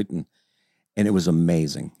so straight. And it was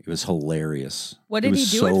amazing. It was hilarious. What did he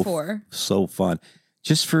was do so it for? So fun.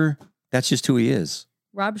 That's just who he is.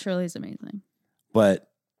 Rob Shirley's amazing. But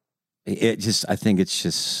I think it's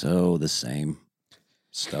just so the same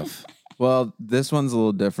stuff. Well, this one's a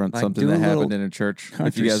little different. Like, Something do a that happened little in a church. If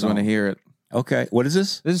country you guys want to song. hear it. Okay. What is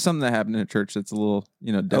this? This is something that happened in a church that's a little,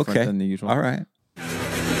 different Okay. than the usual. All right.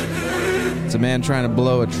 It's a man trying to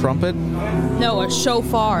blow a trumpet, No, a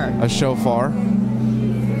shofar. a shofar.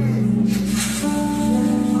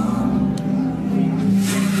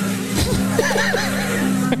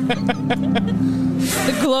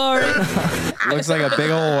 The glory. Looks like a big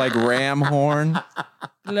old like ram horn.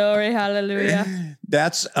 Glory, hallelujah.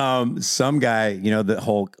 That's some guy, the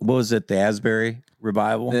whole, what was it, the Asbury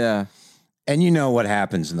revival? Yeah. And you know what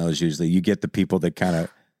happens in those usually. You get the people that kind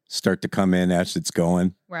of start to come in as it's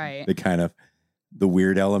going, Right. the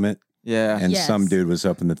weird element. Yeah. And Yes. some dude was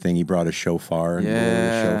up in the thing. He brought a shofar and blew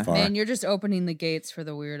Yeah. the shofar. Man, you're just opening the gates for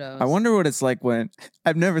the weirdos. I wonder what it's like when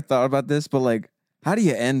I've never thought about this, but like, how do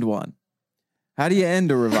you end one? How do you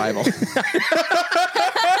end a revival?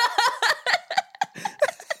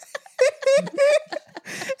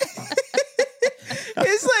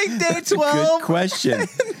 It's like day That's a 12. good question.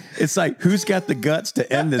 It's like, who's got the guts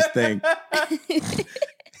to end this thing?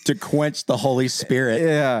 To quench the Holy Spirit.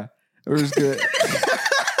 Yeah. It was good.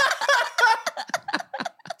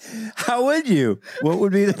 How would you? What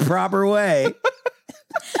would be the proper way?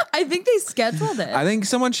 I think they scheduled it. I think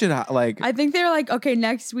someone should like. I think they're like, okay,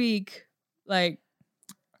 next week, like,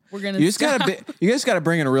 we're gonna. You just stop. gotta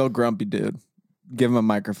bring in a real grumpy dude. Give him a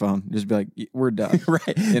microphone. Just be like, we're done.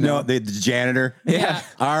 Right. You know? No, the janitor. Yeah.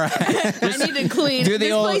 All right. I need to clean. Do the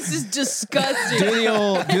This old- place is disgusting.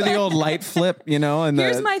 do the old light flip, and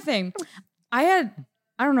Here's my thing. I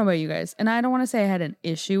don't know about you guys, and I don't want to say I had an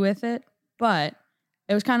issue with it, but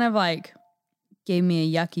it was kind of like gave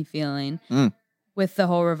me a yucky feeling with the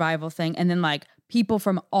whole revival thing. And then like people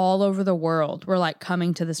from all over the world were like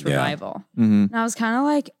coming to this Yeah. revival. Mhm. And I was kind of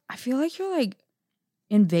like, I feel like you're like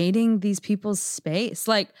invading these people's space.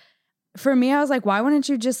 Like for me, I was like, why wouldn't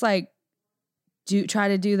you just like try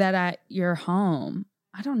to do that at your home?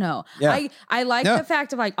 I don't know. Yeah. I like Yeah. the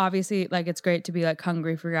fact of like, obviously, like it's great to be like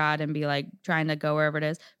hungry for God and be like trying to go wherever it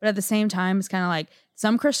is. But at the same time, it's kind of like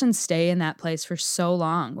some Christians stay in that place for so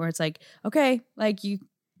long where it's like, okay, like you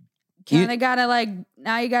kind of gotta like,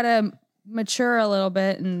 now you gotta mature a little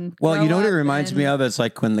bit and Well, grow you know what it up reminds me and- of? It's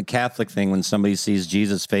like when the Catholic thing, when somebody sees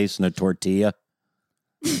Jesus' face in a tortilla,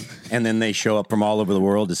 and then they show up from all over the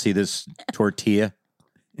world to see this tortilla.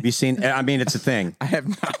 Have you seen? I mean, it's a thing. I have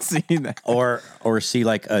not seen that. Or see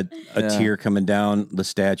like a tear coming down the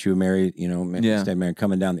statue of Mary, Statue of Mary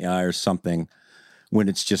coming down the eye or something, when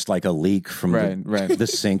it's just like a leak from the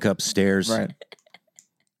sink upstairs. Right.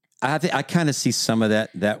 I kind of see some of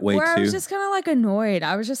that way Where too. I was just kind of like annoyed.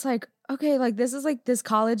 I was just like, okay, like this is like this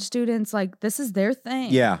college students, like this is their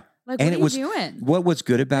thing. Yeah. Like, And what are you doing? What was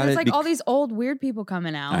good about And it? it's like all these old weird people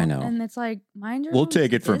coming out. I know. And it's like, mind your We'll own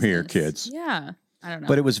take it from here, business. kids. Yeah. I don't know.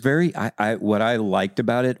 But it was very. What I liked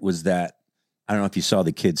about it was that I don't know if you saw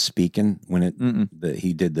the kid speaking when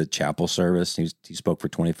he did the chapel service. He spoke for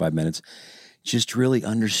 25 minutes. Just really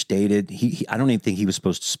understated. I don't even think he was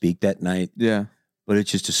supposed to speak that night. Yeah. But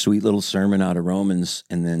it's just a sweet little sermon out of Romans,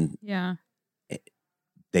 and then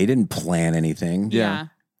they didn't plan anything. Yeah.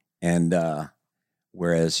 And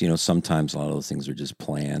whereas sometimes a lot of those things are just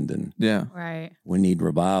planned, and Right. we need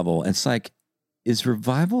revival. And it's like, is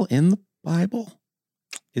revival in the Bible?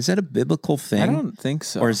 Is that a biblical thing? I don't think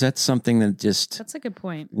so. Or is that something that just That's a good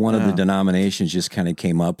point. one of the denominations just kind of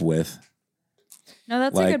came up with? No,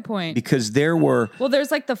 that's a good point. Because there were Well, there's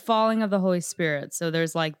like the falling of the Holy Spirit. So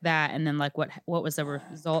there's like that. And then like what was the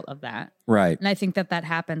result of that? right. And I think that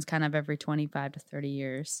happens kind of every 25 to 30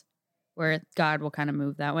 years where God will kind of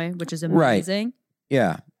move that way, which is amazing.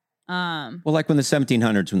 Yeah. Right. Well, like when the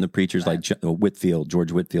 1700s, when the preachers like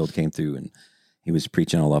George Whitfield came through, and he was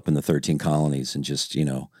preaching all up in the 13 colonies and just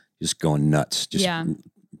going nuts, just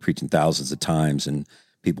preaching thousands of times, and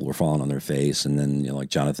people were falling on their face. And then, like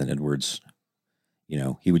Jonathan Edwards,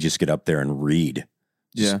 he would just get up there and read.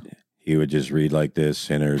 He would just read like this,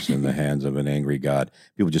 sinners in the hands of an angry God.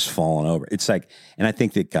 People just falling over. It's like, and I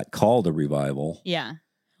think that got called a revival. Yeah.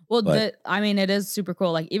 Well, it is super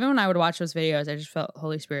cool. Like even when I would watch those videos, I just felt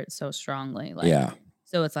Holy Spirit so strongly. Like,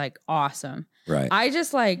 so it's like awesome. Right. I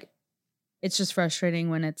just like, it's just frustrating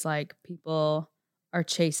when it's like people are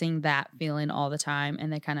chasing that feeling all the time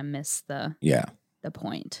and they kind of miss the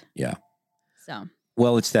point. Yeah. So.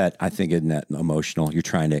 Well, it's that, I think, isn't that emotional? You're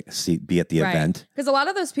trying to be at the event. Because a lot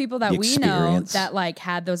of those people that The we know experience. that like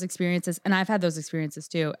had those experiences, and I've had those experiences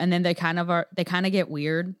too, and then they kind of get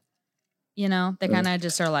weird. They kind of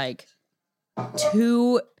just are like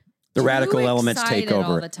too radical elements take excited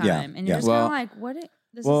over. all the time. Yeah. And you're just Well- kind of like,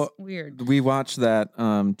 this is weird. We watched that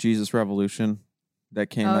Jesus Revolution that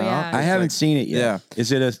came out. yeah. I haven't seen it yet. Yeah.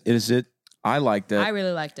 Is it? I liked it. I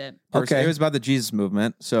really liked it. Okay. It was about the Jesus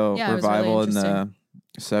movement. So Yeah, it was really revival in the interesting.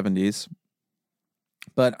 70s.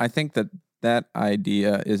 But I think that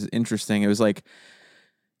idea is interesting. It was like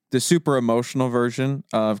the super emotional version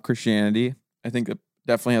of Christianity. I think it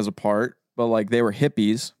definitely has a part, but like they were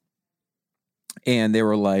hippies and they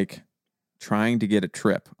were like trying to get a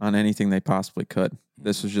trip on anything they possibly could.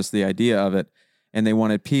 This was just the idea of it. And they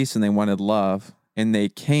wanted peace and they wanted love. And they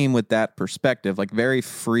came with that perspective, like very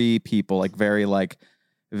free people, like very like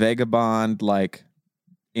vagabond, like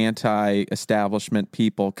anti-establishment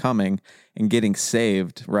people coming and getting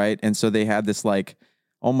saved, right? And so they had this like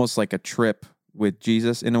almost like a trip with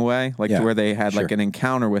Jesus in a way, like to where they had like an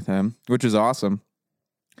encounter with him, which is awesome.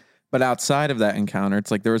 But outside of that encounter,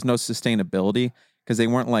 it's like there was no sustainability because they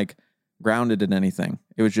weren't like grounded in anything.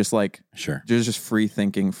 It was just like just free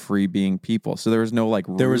thinking, free being people. So there was no like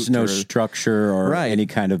There was no structure or Right. any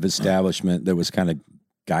kind of establishment that was kind of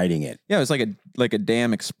guiding it. Yeah, it was like a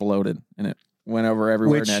dam exploded and it went over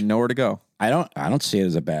everywhere Which- and had nowhere to go. I don't see it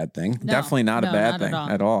as a bad thing. No, Definitely not a no, bad not thing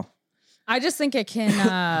at at all. I just think it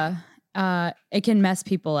can it can mess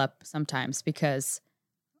people up sometimes because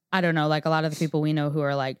I don't know, like a lot of the people we know who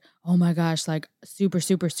are like, oh my gosh, like super,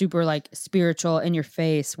 super, super like spiritual in your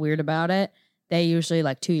face, weird about it. They usually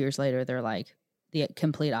like 2 years later, they're like the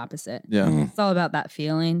complete opposite. Yeah. It's all about that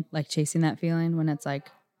feeling, like chasing that feeling when it's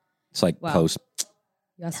like, It's like Wow. you also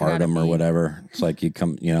gotta postpartum or be- whatever. It's like you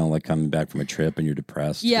come, like coming back from a trip and you're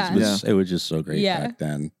depressed. Yeah. It was just so great Yeah. back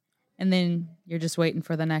then. And then you're just waiting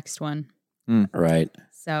for the next one. Right.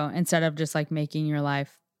 So instead of just like making your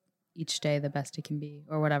life each day the best it can be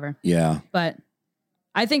or whatever. Yeah. But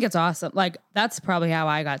I think it's awesome. Like that's probably how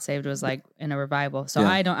I got saved was like in a revival. So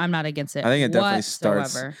Yeah. I'm not against it. I think it definitely whatsoever.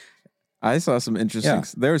 starts. I saw some interesting. Yeah.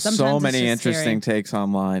 There were so Sometimes it's many just interesting scary. takes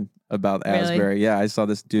online about Really? Asbury. Yeah, I saw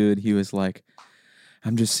this dude. He was like,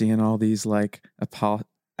 "I'm just seeing all these like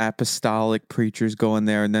apostolic preachers going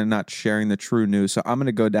there, and they're not sharing the true news. So I'm going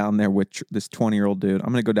to go down there with this 20-year-old dude. I'm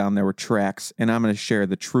going to go down there with tracts, and I'm going to share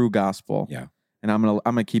the true gospel. Yeah. And I'm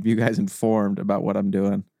gonna keep you guys informed about what I'm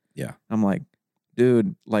doing. Yeah. I'm like,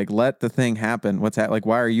 dude, like let the thing happen. What's that? Like,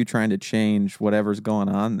 why are you trying to change whatever's going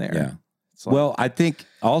on there? Yeah. It's like- Well, I think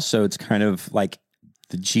also it's kind of like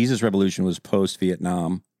the Jesus Revolution was post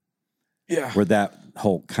Vietnam, yeah. where that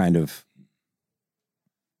whole kind of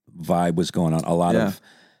vibe was going on, a lot of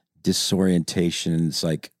disorientation. It's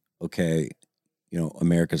like, okay,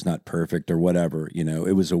 America's not perfect or whatever.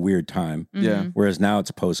 It was a weird time. Yeah. Whereas now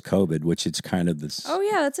it's post-COVID, which it's kind of this. Oh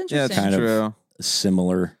yeah, that's Yeah, interesting. it's kind true. of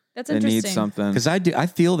similar. That's It interesting. needs something. Because I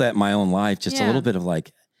feel that in my own life, just a Yeah. little bit of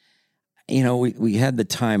like, we had the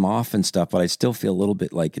time off and stuff, but I still feel a little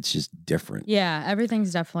bit like it's just different. Yeah,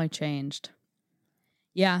 everything's definitely changed.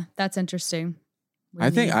 Yeah, that's interesting. We I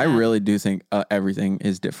need that. really do think everything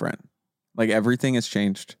is different. Like everything has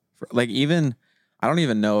changed. Like even, I don't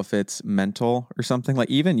even know if it's mental or something. Like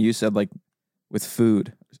even you said like with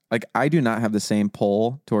food, like I do not have the same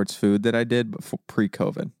pull towards food that I did before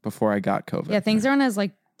pre-COVID, before I got COVID. Yeah, things aren't as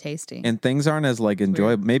like tasty. And things aren't as like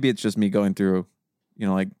enjoyable. Maybe it's just me going through,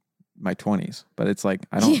 like my 20s, but it's like,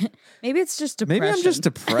 I don't, Maybe it's just depression. maybe I'm just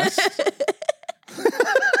depressed.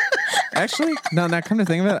 Actually, no, now come to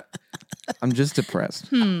think of it, I'm just depressed.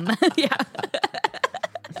 Yeah.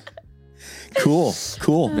 Cool.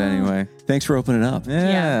 But anyway, Thanks for opening up.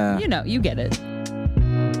 yeah. You get it.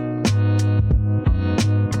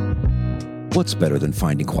 What's better than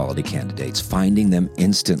finding quality candidates? Finding them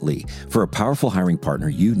instantly. For a powerful hiring partner,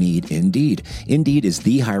 you need Indeed. Indeed is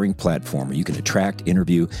the hiring platform where you can attract,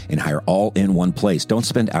 interview, and hire all in one place. Don't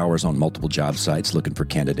spend hours on multiple job sites looking for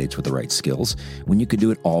candidates with the right skills when you could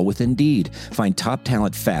do it all with Indeed. Find top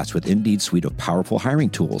talent fast with Indeed's suite of powerful hiring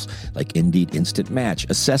tools like Indeed Instant Match,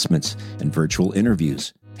 assessments, and virtual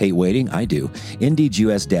interviews. Hate waiting? I do. Indeed's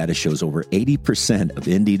U.S. data shows over 80% of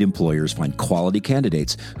Indeed employers find quality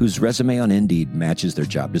candidates whose resume on Indeed matches their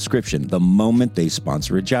job description the moment they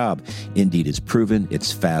sponsor a job. Indeed is proven,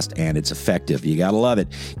 it's fast, and it's effective. You gotta love it.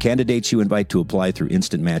 Candidates you invite to apply through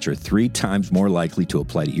Instant Match are 3 times more likely to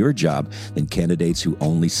apply to your job than candidates who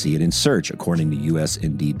only see it in search, according to U.S.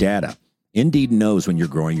 Indeed data. Indeed knows when you're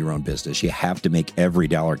growing your own business, you have to make every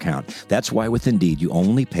dollar count. That's why with Indeed, you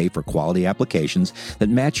only pay for quality applications that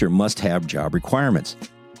match your must-have job requirements.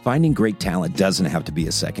 Finding great talent doesn't have to be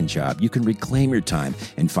a second job. You can reclaim your time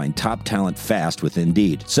and find top talent fast with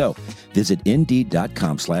Indeed. So visit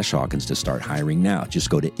Indeed.com/Hawkins to start hiring now. Just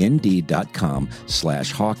go to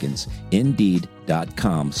Indeed.com/Hawkins.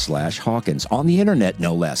 Indeed.com/Hawkins. On the internet,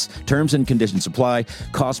 no less. Terms and conditions apply.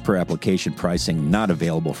 Cost per application pricing not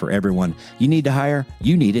available for everyone. You need to hire?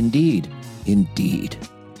 You need Indeed. Indeed.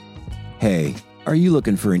 Hey, are you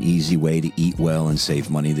looking for an easy way to eat well and save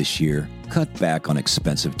money this year? Cut back on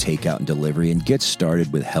expensive takeout and delivery and get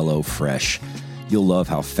started with HelloFresh. You'll love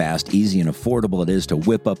how fast, easy, and affordable it is to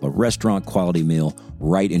whip up a restaurant-quality meal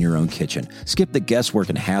right in your own kitchen. Skip the guesswork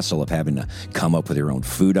and hassle of having to come up with your own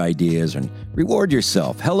food ideas and reward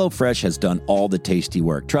yourself. HelloFresh has done all the tasty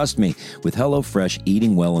work. Trust me, with HelloFresh,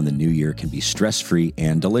 eating well in the new year can be stress-free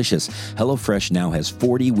and delicious. HelloFresh now has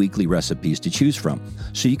 40 weekly recipes to choose from,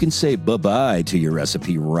 so you can say bye-bye to your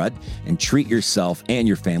recipe rut and treat yourself and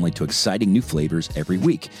your family to exciting new flavors every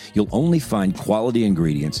week. You'll only find quality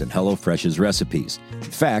ingredients in HelloFresh's recipes. In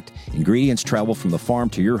fact, ingredients travel from the farm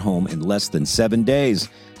to your home in less than 7 days,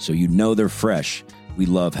 so you know they're fresh. We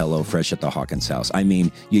love HelloFresh at the Hawkins house. I mean,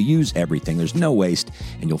 you use everything. There's no waste,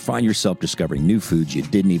 and you'll find yourself discovering new foods you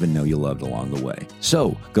didn't even know you loved along the way.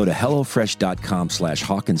 So go to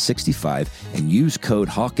HelloFresh.com/Hawkins65 and use code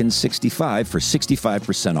Hawkins65 for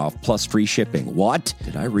 65% off plus free shipping. What?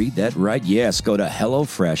 Did I read that right? Yes. Go to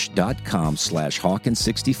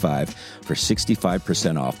HelloFresh.com/Hawkins65 for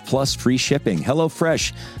 65% off plus free shipping.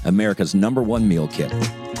 HelloFresh, America's #1 meal kit.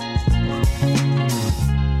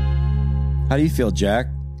 How do you feel, Jack?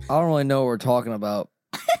 I don't really know what we're talking about.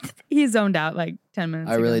 He zoned out like 10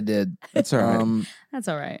 minutes I ago. really did. That's all right. That's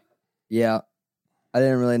all right. Yeah. I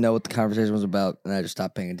didn't really know what the conversation was about, and I just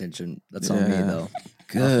stopped paying attention. That's on me, Yeah. though.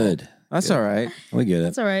 Good. That's all right. We get it.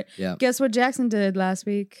 That's all right. Yeah. Guess what Jackson did last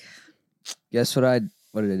week? Guess what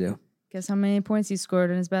what did I do? Guess how many points he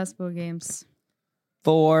scored in his basketball games?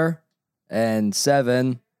 4 and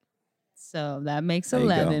 7, So that makes There you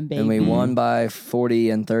go. 11, baby. and we won by 40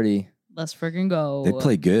 and 30. Let's freaking go. They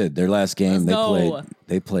played good. Their last game, Let's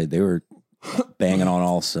they were banging on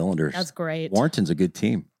all cylinders. That's great. Warrenton's a good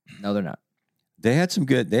team. No, they're not. They had some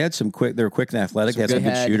quick and athletic, had some They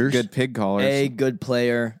good had shooters. Good pig callers. A good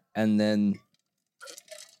player, and then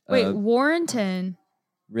Wait, a Warrenton.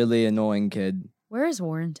 really annoying kid. Where is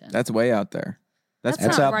Warrenton? That's way out there. That's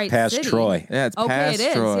That's not out right past city. Troy. Yeah, it's Okay, past it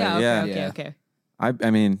is. Troy. Yeah, yeah. okay, Yeah. okay.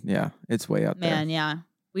 I mean, yeah, it's way out Man, there. yeah.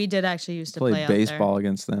 We did actually used to play Played out baseball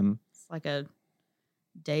against them. there. It's like a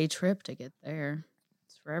day trip to get there.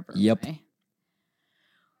 It's forever Yep. away.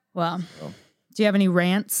 Well, do you have any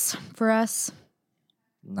rants for us?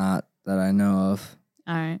 Not that I know of.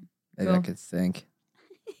 All right. Maybe I Cool. could think.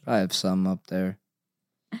 I have some up there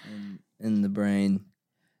in the brain.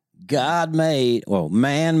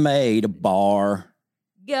 man made a bar.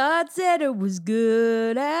 God said it was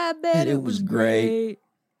good. I bet it was great.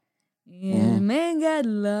 And man got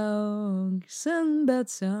along, sung about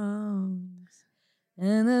songs.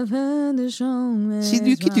 And I found a song. See,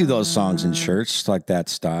 you could do those songs in church, like that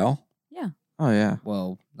style. Oh yeah.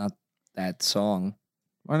 Well, not that song.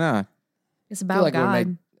 Why not? It's I feel about like it would God.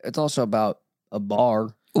 make- it's also about a bar.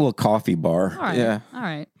 A little coffee bar. All right. Yeah. All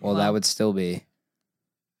right. Well, that would still be.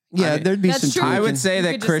 Yeah, there'd be That's some. true. tweaking. I would say You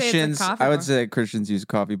that could just say it's a Christians. coffee I would bar. say that Christians use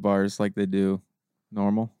coffee bars like they do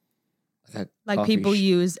normal. like coffee people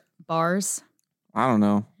use bars. I don't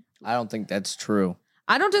know. I don't think that's true.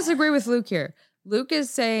 I don't disagree with Luke here. Luke is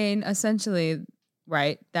saying essentially,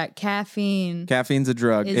 right, that caffeine Caffeine's a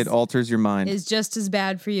drug. Is- It alters your mind. is just as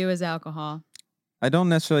bad for you as alcohol. I don't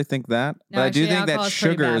necessarily think that, No, but I do actually, think that alcohol is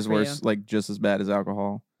pretty sugar bad is for worse, you. like just as bad as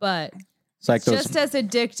alcohol. But It's like it's those. just as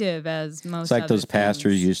addictive as most. It's like other those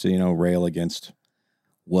pastors things. used to, rail against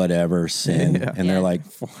whatever sin, Yeah. and Yeah. they're like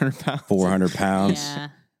 400 pounds. 400 pounds. Yeah.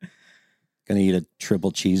 Gonna eat a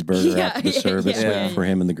triple cheeseburger Yeah, after the yeah, service, yeah. waiting for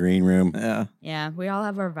him in the green room. Yeah. Yeah. We all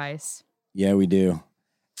have our vice. Yeah, we do.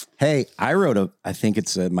 Hey, I wrote I think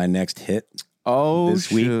it's my next hit, Oh,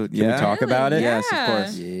 This week. shoot. Can we yeah. talk about it? Yes, Yeah. of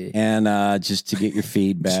course. Yeah. and just to get your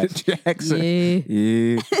feedback. Jackson. Yeah.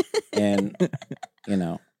 Yeah. And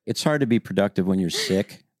it's hard to be productive when you're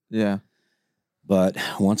sick, Yeah. but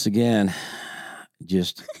once again,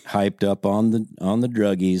 just hyped up on the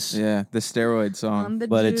druggies. Yeah. The steroid song. On the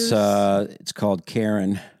But juice. it's called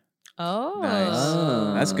Karen, Oh.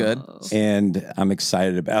 Nice. That's good. and I'm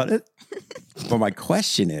excited about it. But my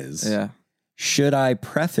question is, Yeah. should I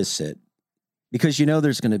preface it? Because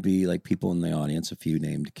there's going to be like people in the audience, a few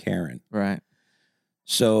named Karen. Right.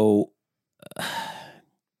 So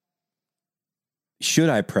should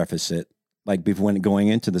I preface it like before when going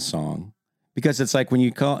into the song? Because it's like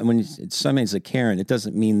when somebody's a Karen, it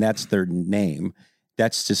doesn't mean that's their name.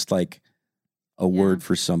 That's just like a word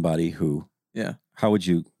for somebody who. Yeah. How would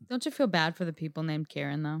you? Don't you feel bad for the people named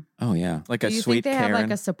Karen though? Oh yeah, Like Do a you sweet think they Karen. have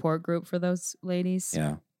like a support group for those ladies?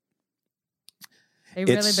 yeah. They've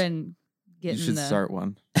really It's- been you getting should the, start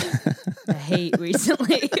one. the hate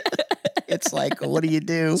recently. It's like, what do you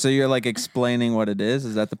do? So you're like explaining what it is?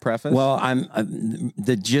 Is that the preface? Well,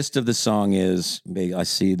 the gist of the song is I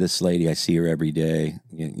see this lady, I see her every day.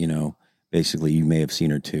 Basically, you may have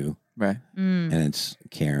seen her too, right. Mm, and it's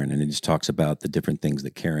Karen, and it just talks about the different things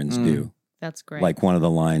that Karens do. that's great. Like one of the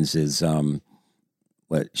lines is,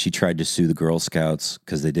 what she tried to sue the Girl Scouts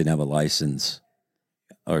because they didn't have a license,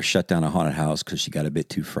 or shut down a haunted house because she got a bit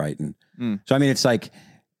too frightened. Mm. So I mean, it's like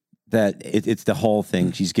that. It's the whole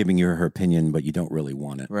thing. She's giving you her opinion, but you don't really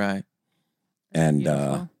want it. Right. And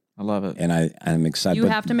Beautiful. I love it. and I'm excited. You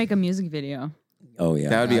but- have to make a music video. Oh yeah.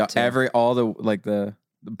 That would be Got to. all the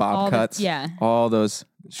bob All the- cuts. yeah. All those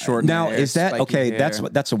short. Now hair, is that spiky okay? hair.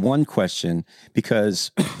 That's a one question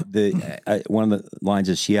because one of the lines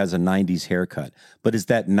is she has a '90s haircut, but is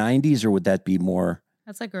that '90s or would that be more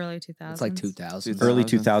That's like early 2000s. It's like 2000. early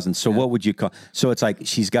 2000. 2000s? So Yeah. what would you call? So it's like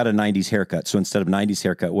she's got a '90s haircut. So instead of '90s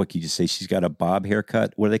haircut, what could you say? She's got a bob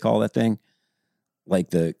haircut. What do they call that thing?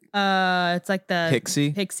 Like It's like the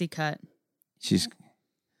Pixie? cut. she's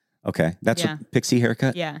okay. That's Yeah. a pixie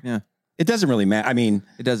haircut. Yeah. It doesn't really matter. I mean,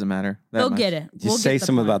 It doesn't matter. that They'll much. get it. just We'll say get the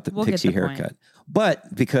something point. about the We'll get pixie the point. haircut.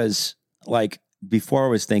 But because like before I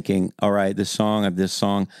was thinking, all right, this song,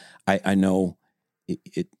 I know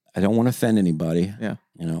it I don't want to offend anybody. Yeah.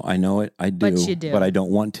 I know it. I do, But you do. but I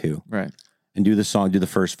don't want to. Right. And do the song, do the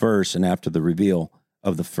first verse, and after the reveal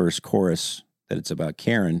of the first chorus that it's about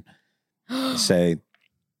Karen, say,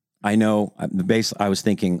 I know the bass. I was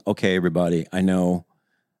thinking, okay, everybody, I know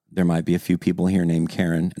there might be a few people here named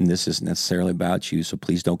Karen, and this isn't necessarily about you, so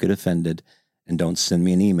please don't get offended and don't send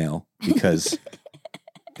me an email because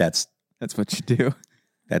that's what you do.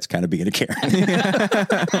 that's kind of being a Karen.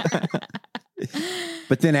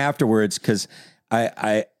 But then afterwards, because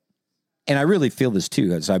I really feel this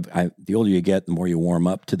too, as the older you get, the more you warm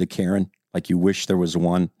up to the Karen. Like you wish there was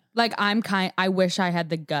one. Like I wish I had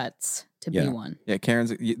the guts to Yeah. be one. Yeah,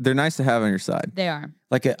 Karen's. They're nice to have on your side. They are.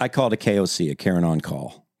 Like I call it a KOC, a Karen on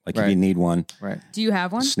call. Like if Right. you need one, Right. Do you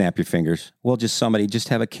have one? snap your fingers. Well, just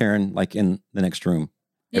have a Karen like in the next room,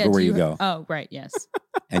 Yeah, everywhere do you go, Oh, right. Yes.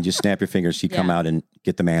 and just snap your fingers. You come Yeah. out and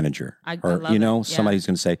get the manager, I or love it. Yeah. somebody's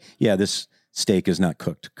going to say, "Yeah, this steak is not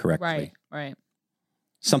cooked correctly." Right. Right.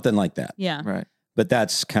 Something like that. Yeah. Right. But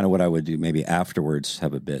that's kind of what I would do. Maybe afterwards,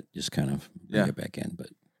 have a bit, just kind of bring Yeah. it back in. But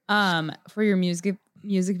For your music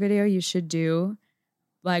video, you should do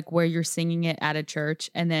like where you're singing it at a church,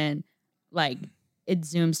 and then like it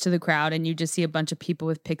zooms to the crowd, and you just see a bunch of people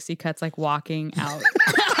with pixie cuts like walking out.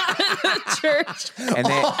 church.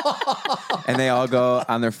 and they all go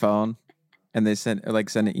on their phone and they send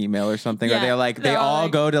an email or something. Yeah, or they're like they they're all all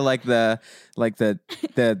like- go to like the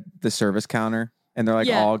service counter and they're like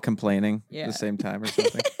Yeah. all complaining Yeah. at the same time or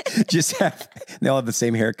something. They all have the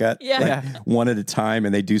same haircut. Yeah. One at a time,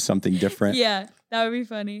 and they do something different. Yeah, that would be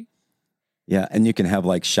funny. Yeah, and you can have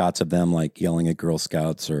like shots of them like yelling at Girl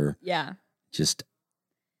Scouts or Yeah. just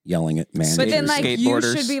yelling at managers. But then, like, you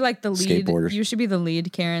skateboarders. should be like the lead. Skateboarders. You should be the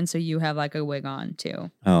lead, Karen, so you have like a wig on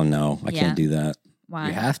too. Oh no, I Yeah. can't do that. Why?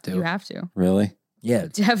 You have to. You have to. Really? Yeah.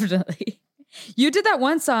 Definitely. You did that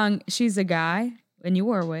one song, She's a Guy, and you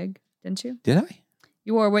wore a wig, didn't you? Did I?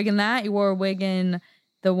 You wore a wig in that. You wore a wig in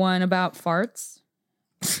the one about farts.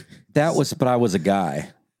 That was, but I was a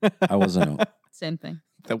guy. I wasn't. Same thing.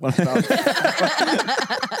 The one about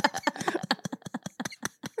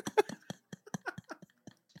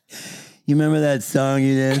You remember that song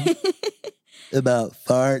you did about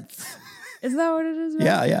farts? Is that what it is? about?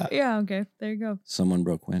 Yeah, yeah. Yeah, okay. There you go. Someone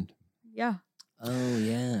broke wind. Yeah. Oh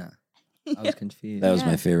yeah. I was confused. That was Yeah.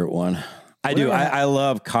 my favorite one. I do. I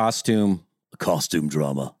love costume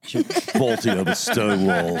drama. Vaulting over stone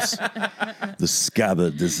walls. The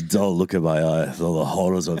scabbard, this dull look in my eye, all the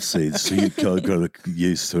horrors I've seen. So you can't get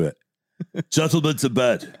used to it. Gentlemen to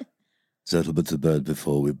bed. Gentlemen to bed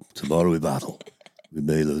before tomorrow we battle. We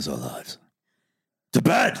may lose our lives. To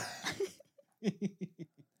bed!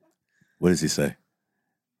 What does he say?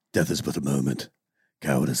 Death is but a moment.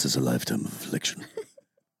 Cowardice is a lifetime of affliction.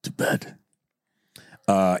 To bed.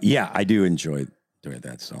 Yeah, I do enjoy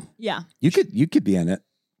that. So Yeah. you could be in it.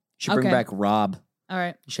 Should bring Okay. back Rob. All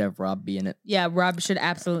right. You should have Rob be in it. Yeah, Rob should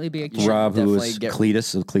absolutely be a should kid. Rob, who was definitely get- Cletus.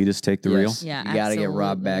 So Cletus take the Yes. reel. Yeah, You gotta get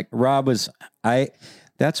Rob absolutely. back. Rob was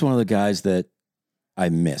that's one of the guys that I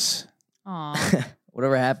miss. Aw.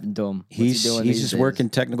 Whatever happened to him? What's he He's doing he's these just days? working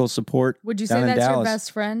technical support. Would you down say in that's your Dallas.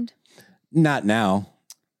 best friend? Not now.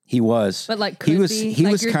 He was. But like he could was be he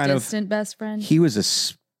like was your kind of distant best friend? he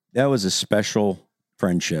was that was a special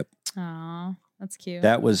friendship. Aw, that's cute.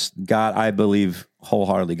 That was God, I believe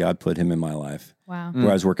wholeheartedly God put him in my life. Wow. Where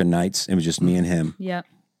I was working nights. It was just me and him. Yep.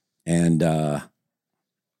 And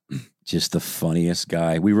just the funniest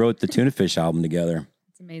guy. We wrote the Tuna Fish album together.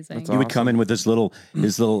 It's amazing. That's He would come in with his little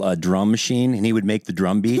drum machine, and he would make the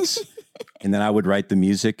drum beats, and then I would write the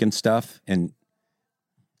music and stuff. And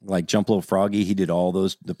like Jump Little Froggy, he did all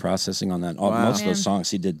the processing on that. Wow. Most of those songs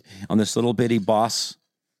he did on this little bitty Boss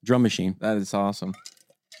drum machine. that is awesome.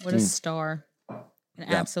 What a star. An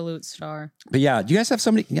absolute star. But yeah, do you guys have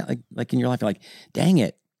somebody like in your life? You're like, dang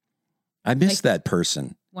it, I missed that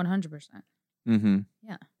person. 100%. Mm-hmm.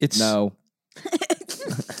 It's No.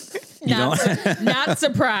 You Not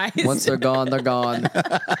surprised. Once they're gone, they're gone.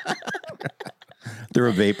 That's they're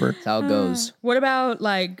a vapor. how it goes. What about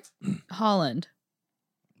like Holland?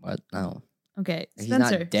 What? No. Okay. He's not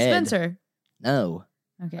Spencer. dead. Spencer. No.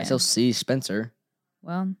 Okay. I still see Spencer.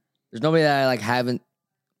 Well, There's nobody that I like haven't.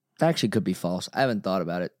 That actually could be false. I haven't thought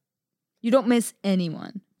about it. you don't miss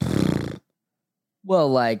anyone. Well,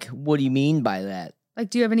 like, what do you mean by that? Like,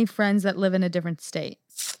 do you have any friends that live in a different state?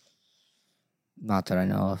 Not that I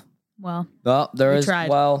know of. Well, Well, there We is. tried.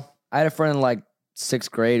 Well, I had a friend in like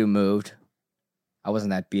 6th grade who moved. I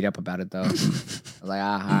wasn't that beat up about it though. I was like,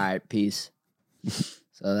 all right, peace.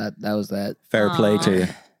 So that was that. Fair play to you.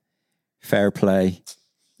 Fair play.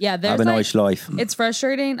 yeah, there's Have a like, nice life. it's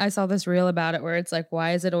frustrating. I saw this reel about it where it's like,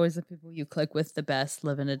 why is it always the people you click with the best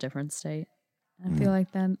live in a different state? I feel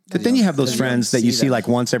like that. But then you have those Because you don't friends that you see see them. like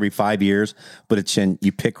once every 5 years, but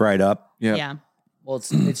you pick right up. Yeah. Yeah. Well, it's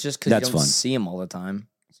just because you That's don't fun. see them all the time.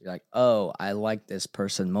 So you're like, oh, I like this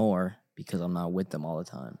person more because I'm not with them all the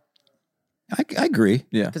time. I agree.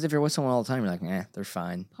 Yeah. Because if you're with someone all the time, you're like, they're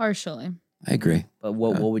fine. Partially. I agree. But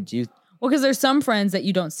what would you? Well, because there's some friends that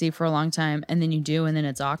you don't see for a long time and then you do and then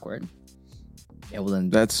it's awkward. Yeah, well then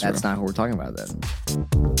That's true. not who we're talking about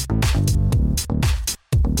then.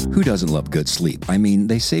 Who doesn't love good sleep? I mean,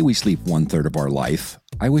 they say we sleep 1/3 of our life.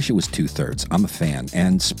 I wish it was 2/3. I'm a fan.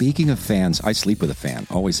 And speaking of fans, I sleep with a fan.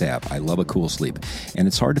 Always have. I love a cool sleep. And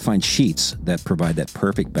it's hard to find sheets that provide that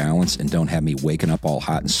perfect balance and don't have me waking up all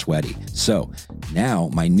hot and sweaty. So now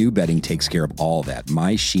my new bedding takes care of all that.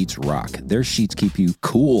 My Sheets Rock. Their sheets keep you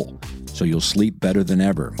cool, so you'll sleep better than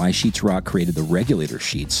ever. My Sheets Rock created the Regulator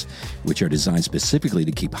Sheets, which are designed specifically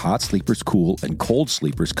to keep hot sleepers cool and cold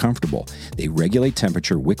sleepers comfortable. They regulate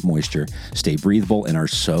temperature, wick moisture, stay breathable, and are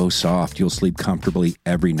so soft you'll sleep comfortably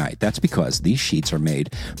every night. That's because these sheets are made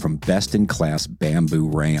from best-in-class bamboo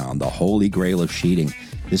rayon, the holy grail of sheeting.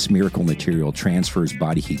 This miracle material transfers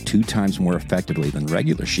body heat 2 times more effectively than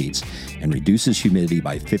regular sheets and reduces humidity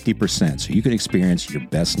by 50%, so you can experience your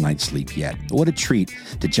best night's sleep yet. What a treat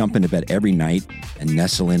to jump into bed bed every night and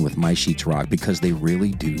nestle in with My Sheets Rock because they really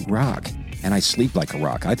do rock. And I sleep like a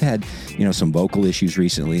rock. I've had, some vocal issues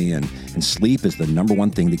recently, and sleep is the number one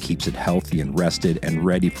thing that keeps it healthy and rested and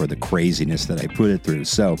ready for the craziness that I put it through.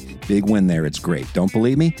 So, big win there. It's great. Don't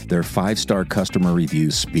believe me? Their 5-star customer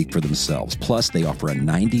reviews speak for themselves. Plus, they offer a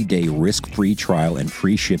 90-day risk-free trial and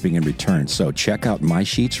free shipping and returns. So, check out My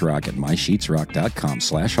Sheets Rock at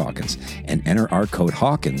mysheetsrock.com/Hawkins and enter our code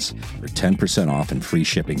Hawkins for 10% off and free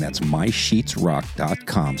shipping. That's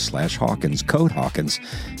mysheetsrock.com/Hawkins, code Hawkins,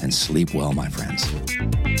 and sleep well, my friends.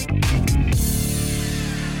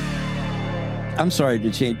 I'm sorry,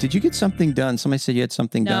 did you get something done? Somebody said you had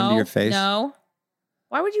something done to your face? No.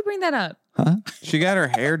 Why would you bring that up? Huh? She got her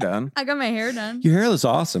hair done. I got my hair done. Your hair looks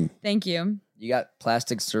awesome. Thank you. You got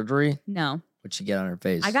plastic surgery? No. What'd you get on her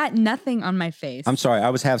face? I got nothing on my face. I'm sorry, I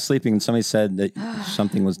was half sleeping and somebody said that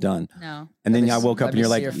something was done. No. And then Let me I woke see- up let and you're me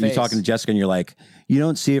like, see your you're face. talking to Jessica and you're like, you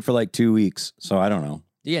don't see it for like 2 weeks. So I don't know.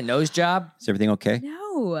 Do you get a nose job? Is everything okay? No.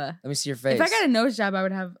 Let me see your face. If I got a nose job, I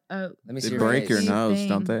would have a. Let me see They your break face. your nose, Thing.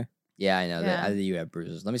 don't they? Yeah, I know Yeah. that. I think you have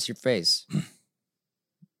bruises. Let me see your face.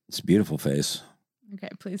 It's a beautiful face. Okay,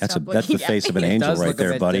 please That's stop the looking face at of an me. It angel does right look a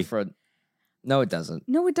there, bit buddy. different. No, it doesn't.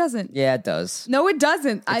 No, it doesn't. Yeah, it does. No, it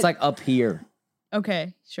doesn't. It's like up here,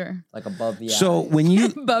 Okay, sure. like above the So eye. when you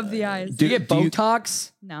Above the eyes. Do you get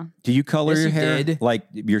Botox? No, do you color Yes, your you hair did. like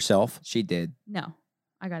yourself? She did. no.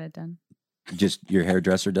 I got it done. Just your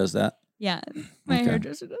hairdresser does that? Yeah, my Okay.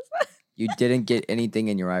 hairdresser does that. You didn't get anything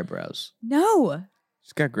in your eyebrows. No,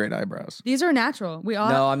 She's got great eyebrows. these are natural. We all.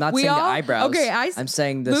 No, I'm not we saying the all- eyebrows. Okay, I'm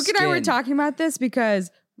saying the Luke and I were skin. talking about this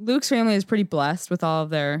because Luke's family is pretty blessed with all of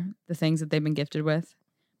the things that they've been gifted with.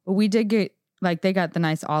 But we did get they got the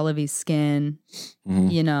nice olivey skin,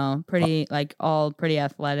 Mhm. pretty pretty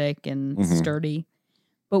athletic and Mhm. sturdy.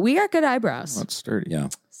 But we got good eyebrows. That's sturdy. Yeah.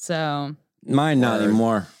 So Mine not Word.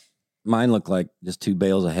 anymore. Mine look like just 2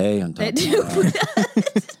 bales of hay on top they of my do. eye.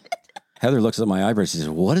 Heather looks at my eyebrows. She says,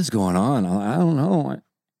 "What is going on?" I don't know. I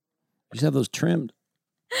just have those trimmed.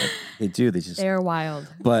 They do. They just. They're wild.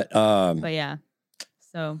 But But yeah.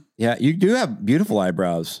 So yeah, you do have beautiful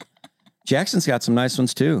eyebrows. Jackson's got some nice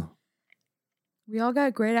ones too. we all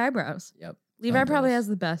got great eyebrows. Yep. Levi probably Eyebrows. has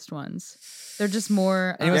the best ones. They're just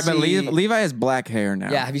more. Anyone Yeah, but see- Levi has black hair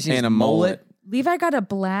now. Yeah, have you seen and his a mullet? Levi got a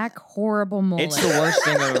black, horrible mullet. It's the worst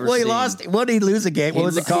thing I've ever Well, he seen. lost. What did he lose a game? What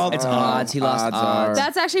was it called? It's odds. He lost Odds odds. are-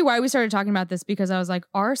 That's actually why we started talking about this because I was like,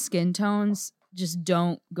 our skin tones just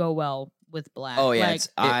don't go well with black. Oh, yeah, Like, it's-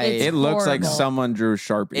 it's It looks like horrible. someone drew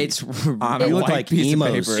Sharpie. It's on a You look white like piece of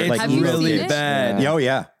emos. paper. Like Have you really seen it? bad. Yeah. Oh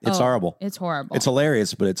yeah, it's Oh, horrible. It's horrible. It's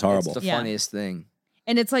hilarious, but it's horrible. It's the Yeah. funniest thing.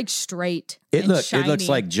 And it's like straight. It and looks shiny.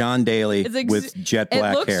 like John Daly It's like- with jet It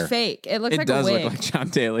black looks hair. fake. It looks It like does a wig. look like John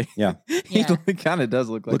Daly. Yeah. Yeah. He kind of does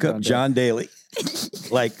look like Look up John Daly.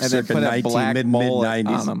 Like And then circa put a 19 black mid mullet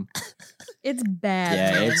 90s. on him. It's bad.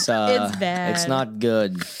 Yeah, man. it's it's bad. It's not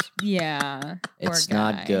good. Yeah. Poor It's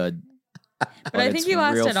guy. not good. But I think it's he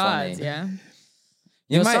lost real at funny. odds. Yeah.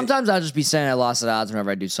 You know, might- sometimes I'll just be saying I lost at odds whenever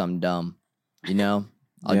I do something dumb. You know,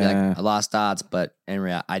 I'll be Yeah. like, I lost odds, but in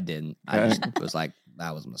reality, I didn't. I Yeah. just was like,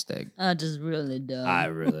 that was a mistake. I just really dumb. I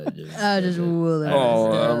really did. I just really.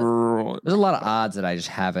 Oh, There's a lot of odds that I just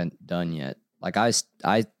haven't done yet. Like I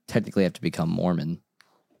technically have to become Mormon.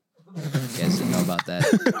 You guys didn't know about that.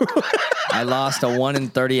 I lost a 1 in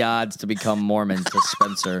 30 odds to become Mormon to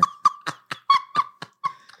Spencer.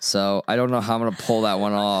 So I don't know how I'm gonna pull that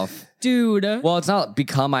one off. Dude. Well, it's not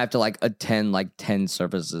become. I have to like attend like 10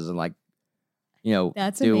 services and like,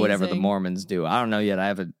 That's do whatever the amazing. Mormons do. I don't know yet. I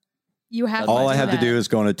haven't. You have All I do have to that. do is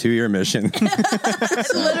go on a 2-year mission.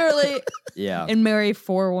 literally Yeah. and marry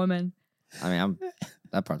 4 women. I mean,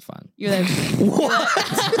 that part's fine. You're like,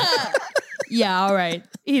 yeah, all right.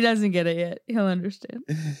 He doesn't get it yet. He'll understand.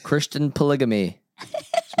 Christian polygamy.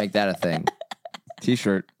 Just make that a thing.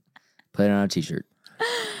 T-shirt. Put it on a t-shirt.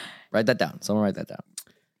 Write that down. Someone write that down.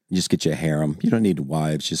 You just get you a harem. You don't need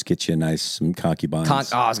wives. Just get you some concubines.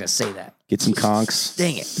 I was gonna say that. Get some conks.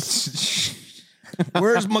 Dang it.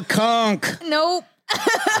 Where's my conk? Nope.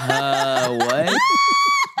 What?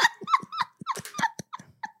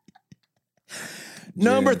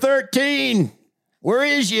 Number 13. Where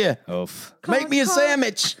is you? Oof. Make me a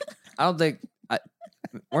sandwich. I don't think.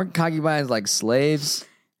 Weren't concubines like slaves?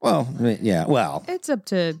 Well, I mean, yeah. Well, It's up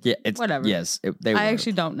to Yeah. It's whatever. Yes, they were. I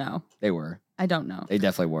actually don't know. They were. I don't know. They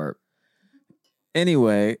definitely were.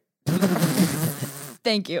 Anyway,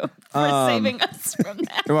 Thank you for saving us from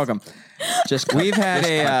that. you're welcome. Just We've had just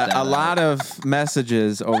cut that a out. lot of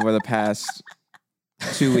messages over the past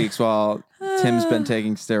 2 weeks while Tim's been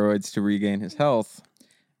taking steroids to regain his health,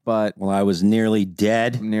 but I was nearly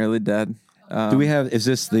dead. I'm nearly dead. Do we have? Is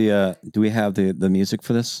this the? Do we have the music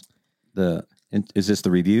for this? Is this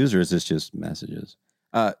the reviews or is this just messages?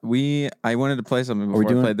 I wanted to play something before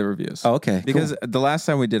I played the reviews. Oh, okay. Because the last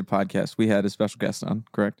time we did a podcast, we had a special guest on,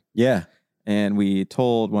 correct? Yeah. And we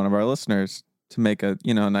told one of our listeners to make a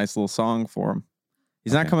nice little song for him.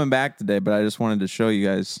 He's not coming back today, but I just wanted to show you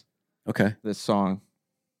guys this song.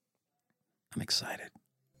 I'm excited.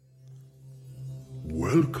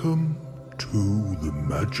 Welcome to the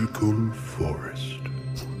magical forest.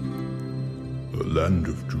 A land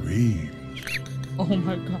of dreams. Oh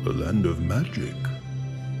my God. A land of magic.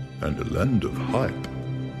 And a land of hype.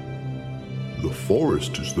 The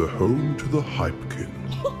forest is the home to the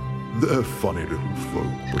Hypekins. They're funny little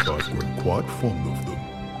folk, but I've grown quite fond of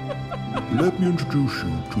them. Let me introduce you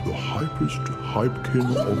to the hypest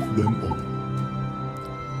Hypekin of them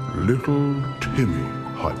all. Little Timmy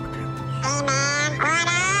Hypekins. Hey man,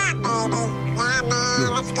 what up, baby? Yeah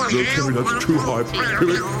man, let's get No, Timmy, that's too hype.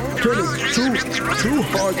 Timmy, too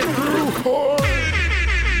hype, too hype.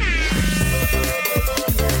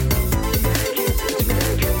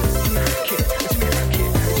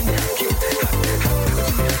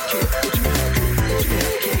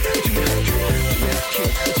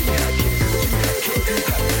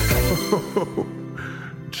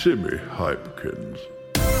 Timmy Hypekins.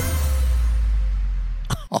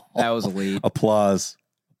 That was a lead. Applause.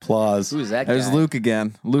 Who's that guy? There's Luke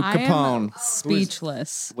again. Luke I Capone. am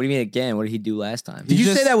speechless. What do you mean again? What did he do last time? Did you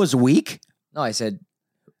say that was weak? No, I said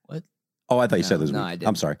what? Oh, I thought you said it was No, weak. I didn't.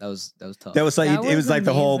 I'm sorry. That was tough. That was like That it was was like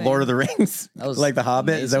the whole amazing. Lord of the Rings, That was like the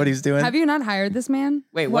Hobbit. Is that what he's doing? Have you not hired this man?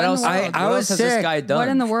 Wait, what in else? the world? I what was else has this sick. guy done? What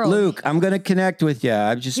in the world? Luke, I'm gonna connect with you.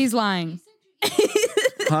 I'm just, He's lying.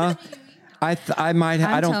 huh? I might.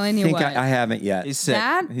 I I'm don't telling you think what. I haven't yet. He's sick.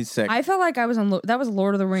 That He's sick. I felt like I was on. That was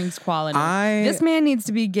Lord of the Rings quality. I- This man needs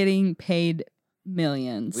to be getting paid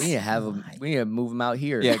millions. We need to have him. We need to move him out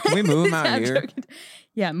here. Yeah, can we move him out I'm here? joking.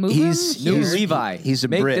 Yeah, move He's- him. New He's- Levi. he's a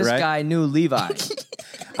Make Brit, this right? guy new Levi.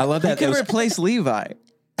 I love He that. could It was- replace Levi.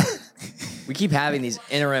 We keep having these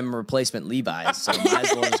interim replacement Levi's, so might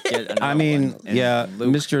as well just get another I mean, one. And yeah,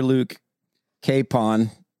 Luke, Mr. Luke Capon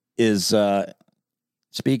is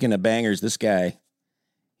speaking of bangers. This guy,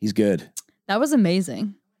 he's good. That was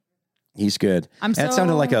amazing. He's good. I'm That so-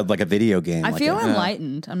 sounded like a video game. I like feel a-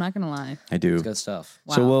 enlightened. I'm not gonna lie. I do. it's good stuff.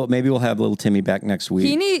 Wow. So maybe we'll have little Timmy back next week.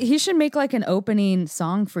 He should make like an opening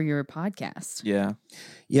song for your podcast. Yeah.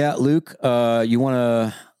 Yeah, Luke. You want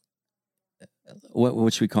to?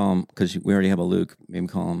 What should we call him? Because we already have a Luke. Maybe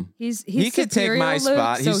call him. He's He could take superior my Luke,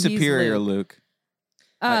 spot. so He's superior, Luke.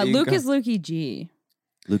 Luke. You Luke can is Lukey G.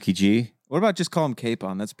 Lukey G. What about just call him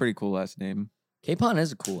Capon? That's a pretty cool last name. Capon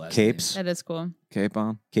is a cool last Capes. That is cool.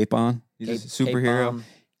 Capon. Capon. He's name. a superhero. Capon.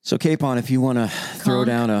 So Capon, if you want to throw Conk.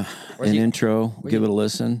 down Where's an he- intro, where's give he- it a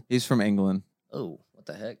listen. He's from England. Oh, what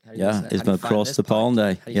the heck? How do Yeah, listen to- it's how do you been find across this the pond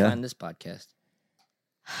podcast? day. How do you Yeah. find this podcast?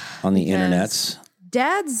 On the Because- internets.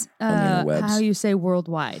 Dad's the interwebs. how you say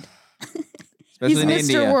worldwide. Especially He's in Mr.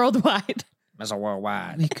 India. Worldwide. That's a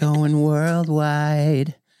worldwide. We going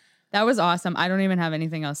worldwide. That was awesome. I don't even have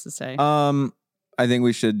anything else to say. I think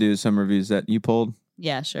we should do some reviews that you pulled.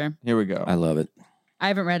 Yeah, sure. Here we go. I love it. I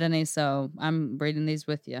haven't read any, so I'm reading these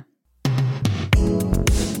with you.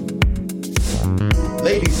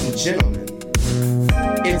 Ladies and gentlemen,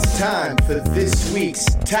 it's time for this week's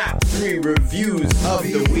top 3 reviews of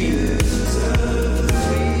the week.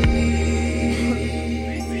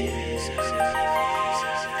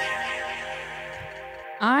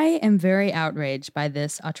 I am very outraged by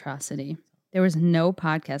this atrocity. There was no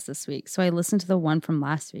podcast this week, so I listened to the one from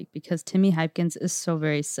last week because Timmy Hypekins is so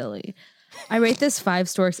very silly. I rate this 5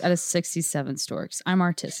 storks out of 67 storks. I'm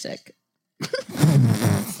artistic.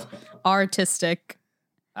 Artistic.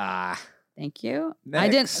 Thank you. I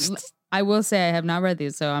didn't. I will say I have not read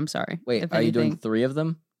these, so I'm sorry. Wait, if are you doing anything. 3 of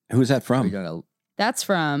them? Who's that Or are you from? doing a, That's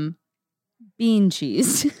from Bean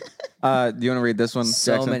Cheese. Do you want to read this one?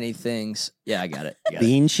 so Jackson? many things? Yeah, I got it. I got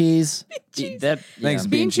Bean cheese. it. That, Thanks, yeah.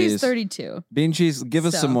 Bean Bean Cheese Cheese. 32. Bean Cheese, give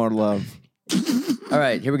us So. some more love. All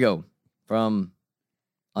right, here we go. From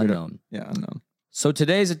Unknown. Yeah, unknown. So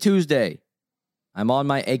today's a Tuesday. I'm on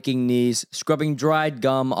my aching knees, scrubbing dried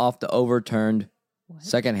gum off the overturned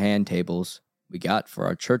secondhand tables we got for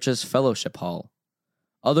our church's fellowship hall.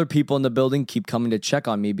 Other people in the building keep coming to check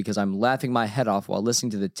on me because I'm laughing my head off while listening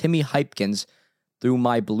to the Timmy Hypekins through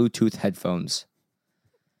my Bluetooth headphones.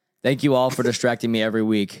 Thank you all for distracting me every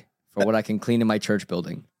week for what I can clean in my church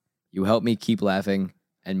building. You help me keep laughing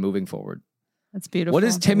and moving forward. That's beautiful. What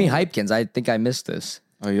is Timmy Hypekins? I think I missed this.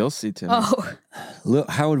 Oh, you'll see, Timmy. Oh, Look,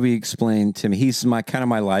 how would we explain Timmy? He's my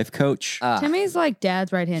life coach. Ah, Timmy's like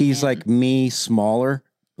Dad's right hand. He's like me, smaller,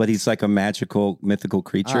 but he's like a magical, mythical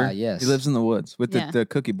creature. Yes. He lives in the woods with Yeah. the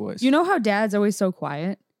Cookie Boys. You know how Dad's always so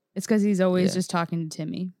quiet? It's because he's always Yeah. just talking to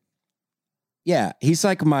Timmy. Yeah, he's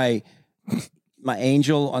like my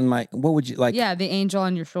angel on my. What would you like? Yeah, the angel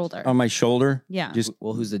on your shoulder. On my shoulder. Yeah. Just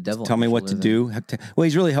Well, who's the devil? tell me what to do. Well,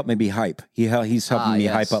 he's really helped me be hype. He's helping me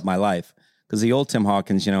hype up my life because the old Tim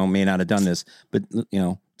Hawkins, may not have done this, but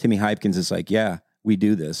Timmy Hypkins is like, yeah, we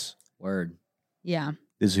do this. Word. Yeah.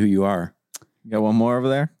 This is who you are. You got one more over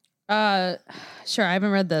there? Sure. I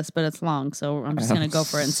haven't read this, but it's long, so I'm just gonna go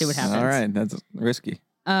for it and see what happens. All right, that's risky.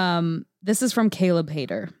 This is from Caleb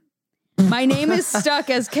Hader. My name is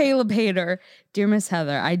stuck as Caleb Hader. Dear Miss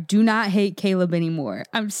Heather, I do not hate Caleb anymore.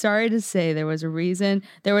 I'm sorry to say there was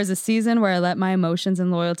a season where I let my emotions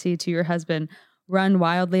and loyalty to your husband run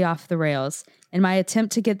wildly off the rails. In my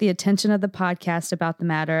attempt to get the attention of the podcast about the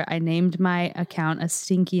matter, I named my account a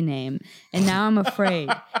stinky name, and now I'm afraid.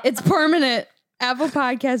 It's permanent. Apple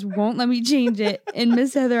Podcast won't let me change it. And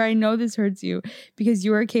Miss Heather, I know this hurts you because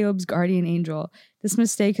you are Caleb's guardian angel. This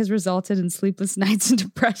mistake has resulted in sleepless nights and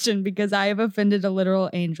depression because I have offended a literal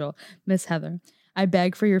angel. Miss Heather, I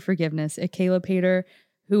beg for your forgiveness. A Caleb Hader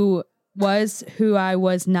who was who I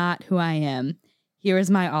was not who I am. Here is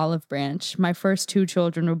my olive branch. My first 2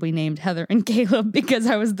 children will be named Heather and Caleb because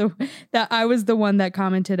I was the one that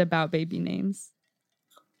commented about baby names.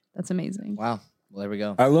 That's amazing. Wow. Well, there we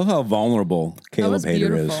go. I love how vulnerable Caleb Hader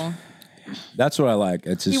beautiful. is. That's what I like.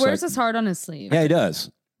 It's just He wears his heart on his sleeve. Yeah, he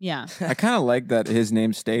does. Yeah. I kind of like that his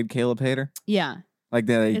name stayed Caleb Hader. Yeah. Like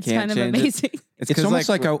that he It's can't kind of change amazing. it. It's almost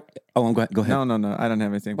like go ahead. No, I don't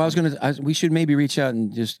have anything. Well, we should maybe reach out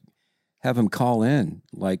and just have him call in.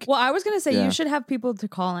 Like, Well, I was going to say Yeah. you should have people to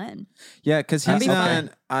call in. Yeah, because That'd he's be not. fun.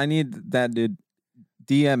 I need that dude.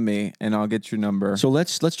 DM me and I'll get your number. so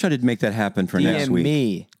let's try to make that happen for next week.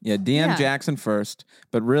 me. Yeah, DM Yeah. Jackson first,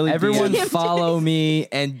 but really, Everyone DM follow me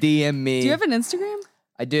and DM me. Do you have an Instagram?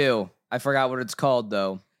 I do. I forgot what it's called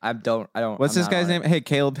though. I don't. What's I'm this not guy's on name? it. Hey,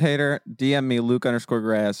 Caleb Hader. DM me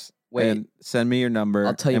Luke_grass. Wait. and send me your number.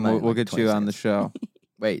 I'll tell you and mine we'll, in we'll like get you 20 on the show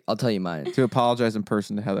Wait, I'll tell you mine. to apologize in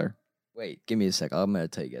person to Heather. Wait, give me a sec. I'm gonna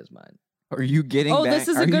tell you guys mine. Are you getting? Oh, back? this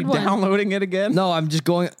is a Are good you one. downloading it again? No, I'm just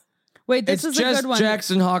going. Wait, this it's is a just good one.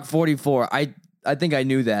 Jackson Hawk 44. I think I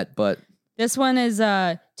knew that, but This one is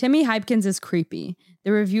Timmy Hypkins is creepy.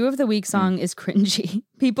 The review of the week song is cringy.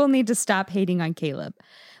 People need to stop hating on Caleb.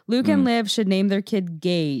 Luke and Liv should name their kid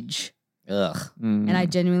Gage. ugh. And I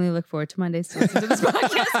genuinely look forward to Mondays to listen to this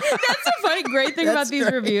podcast. That's the funny, great thing about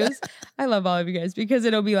these reviews. I love all of you guys because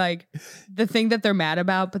it'll be like the thing that they're mad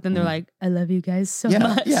about, but then they're like, I love you guys so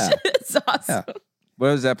much. yeah. It's awesome. What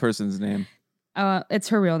is that person's name? It's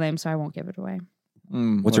her real name, so I won't give it away.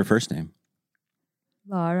 What's her first name?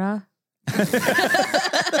 Laura.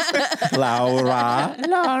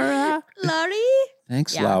 Laura. Laurie?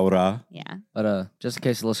 Thanks, Yeah. Laura. Yeah. But just in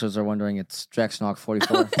case the listeners are wondering, it's Jackson Hawk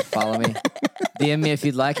 44. Follow me. DM me if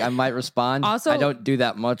you'd like. I might respond. Also- I don't do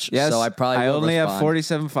that much, Yes, so I probably will only have respond.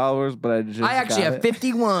 47 followers, but I just I actually got have it.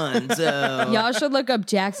 51. So Y'all should look up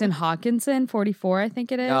Jackson Hawkinson, 44, I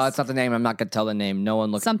think it is. no, that's not the name. I'm not gonna tell the name. No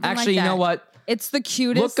one look. Something like Actually, you know that. what? It's the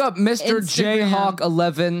cutest. Look up Mr. Instagram. Jayhawk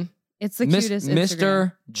 11. It's the cutest Instagram.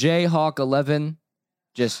 Mr. Jayhawk 11.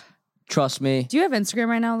 Just trust me. Do you have Instagram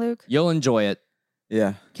right now, Luke? You'll enjoy it.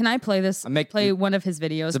 Yeah. Can I play this? Play one of his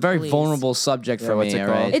videos. It's a very please? vulnerable subject for what's me. it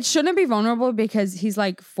all called? right? It shouldn't be vulnerable because he's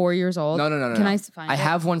like 4 years old. No. Can no. I find I it?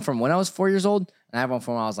 have one from when I was 4 years old, and I have one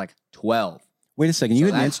from when I was like 12. Wait a second. You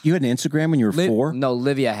So had that's- you had an Instagram when you were 4? No,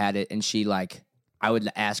 Livia had it, and she like I would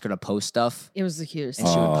ask her to post stuff, It was the cutest. and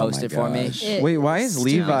she would Oh post my it for me. gosh. It Wait, why is was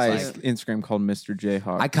Levi's cute. Instagram called Mr.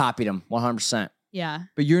 Jayhawk? I copied him 100%. Yeah.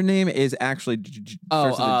 But your name is actually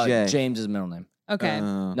starts with a J. James' middle name. Okay.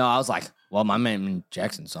 No, I was like, well, my name is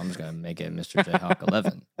Jackson, so I'm just gonna make it Mr. Jayhawk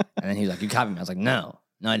 11. And then he's like, you copied me. I was like, no,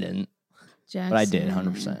 I didn't, but I did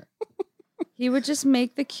 100%. He would just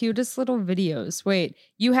make the cutest little videos. Wait,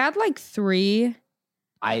 you had like 3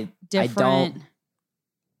 I different. don't.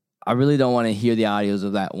 I really don't want to hear the audios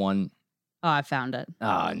of that one. Oh, I found it.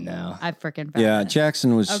 Oh no. I freaking found Yeah, it.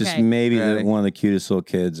 Jackson was just Okay. maybe Ready? one of the cutest little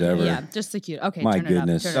kids ever. Yeah, just the cute. Okay, My turn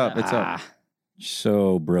goodness. It up. Turn it It's up. up.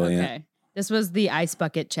 So brilliant. Okay. This was the ice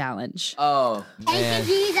bucket challenge. Oh Thank man.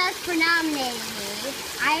 you, Jesus, for nominating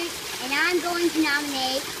me. I'm going to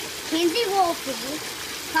nominate Kinsey Wolfie,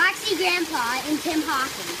 Foxy Grandpa, and Tim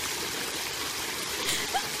Hawkins.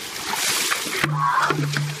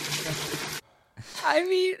 I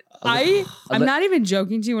mean, I'm not even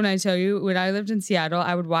joking to you when I tell you when I lived in Seattle,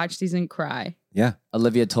 I would watch these and cry. Yeah.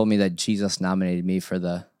 Olivia told me that Jesus nominated me for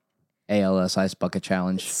the ALS Ice Bucket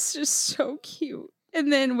Challenge. It's just so cute.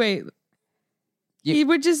 And then wait, You-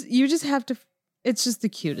 you just have to It's just the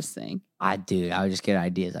cutest thing. I would just get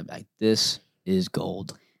ideas. I'd be like, this is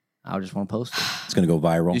gold. I would just want to post it. It's gonna go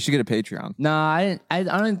viral. You should get a Patreon. No, I didn't. I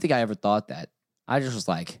don't even think I ever thought that. I just was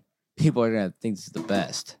like, people are gonna think this is the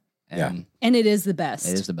best. And And it is the best.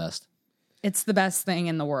 it is the best. It's the best thing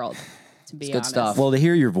in the world, to be It's good honest. stuff. Well, to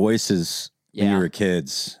hear your voices when Yeah. you were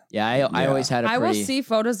kids. Yeah, I always had a I will pretty. see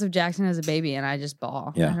photos of Jackson as a baby and I just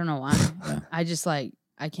bawl. Yeah. I don't know why. Yeah. I just like,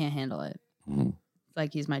 I can't handle it. Mhm. It's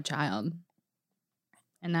like he's my child.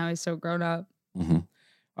 And now he's so grown up. Mhm.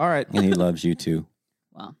 All right. And he loves you too.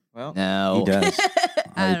 Well, Well, No. He does.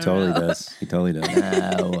 I He don't totally know. does. He totally does.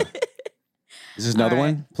 No. Is this another All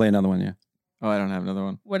right. one? Play another one, yeah. Oh, I don't have another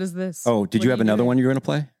one. What is this? Oh, did What you are have another doing? one you were gonna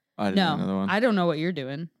play? I didn't have another No, one. I don't know what you're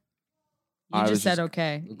doing. You I was just said just-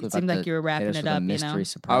 okay. Look It about seemed like to you were hit wrapping us it with a up, you know? mystery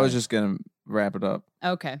surprise. I was just gonna wrap it up.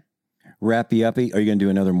 Okay. Rappy Uppy. Are you gonna do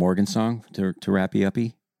another Morgan song to Rappy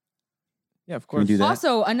Uppy? Yeah, of Can we course. do that?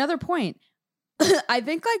 Also, another point. I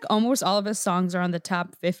think like almost all of his songs are on the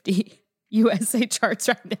top 50 USA charts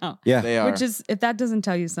right now. Yeah. They are. Which is, if that doesn't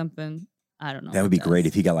tell you something, I don't know. That would what be does. great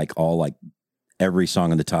if he got like every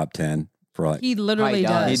song in the top 10 for like. He literally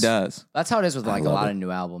Probably does. he does. That's how it is with I like a love lot it. of new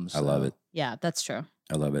albums. I love so. it. Yeah, that's true.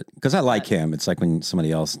 I love it because I like him. It's like when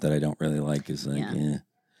somebody else that I don't really like is like, Yeah. yeah.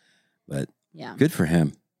 But Yeah. good for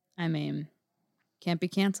him. I mean, can't be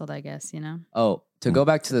canceled, I guess, you know? Oh, to go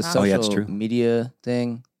back to the Oh, social yeah, it's true. media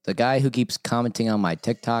thing, the guy who keeps commenting on my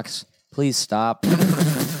TikToks, please stop.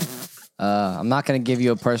 I'm not going to give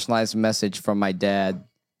you a personalized message from my dad.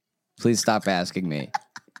 Please stop asking me.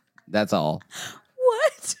 That's all.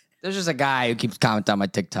 What? There's just a guy who keeps commenting on my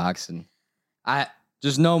TikToks, and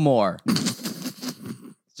just no more.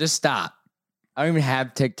 Just stop. I don't even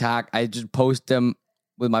have TikTok. I just post them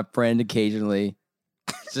with my friend occasionally.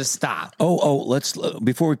 Just stop. Let's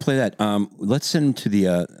before we play that, let's send him to the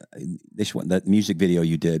that music video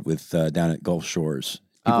you did with down at Gulf Shores.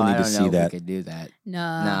 People I need to don't see know if that. we could do that.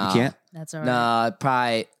 No. No. You can't? That's all right. No,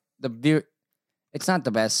 probably it's not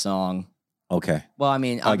the best song. Okay. Well, I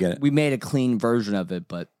mean, I get it. we made a clean version of it,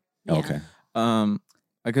 but Yeah. Okay.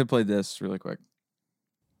 I could play this really quick.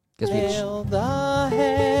 Hail the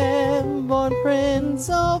heaven-born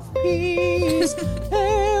Prince of Peace.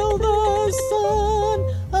 Hail the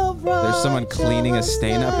Son of There's someone cleaning a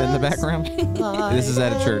stain up in the background. This is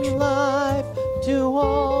at a church. Life to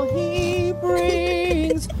all he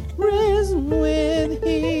brings, risen with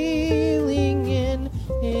healing in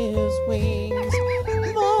his wings.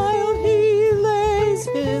 Mild he lays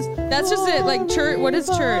his That's just it. Like, church. What is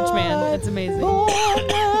church, man? It's amazing.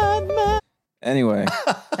 Anyway,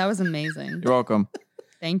 That was amazing. you're welcome.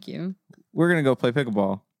 Thank you. We're gonna go play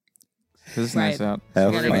pickleball. 'Cause it's nice Right. out.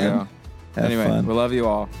 Have We're gonna fun. go. Have Anyway, fun. we love you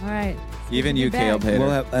all. All right. Even you, Be Caleb back. Hader.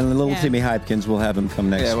 We'll have and little Yeah. Timmy Hypkins. We'll have him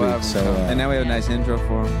come next yeah, we'll week. have So him come. And now we have a Yeah. nice intro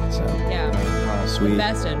for him. so Yeah. sweet.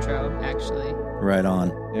 Best intro, actually. Right on.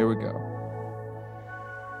 Here we go.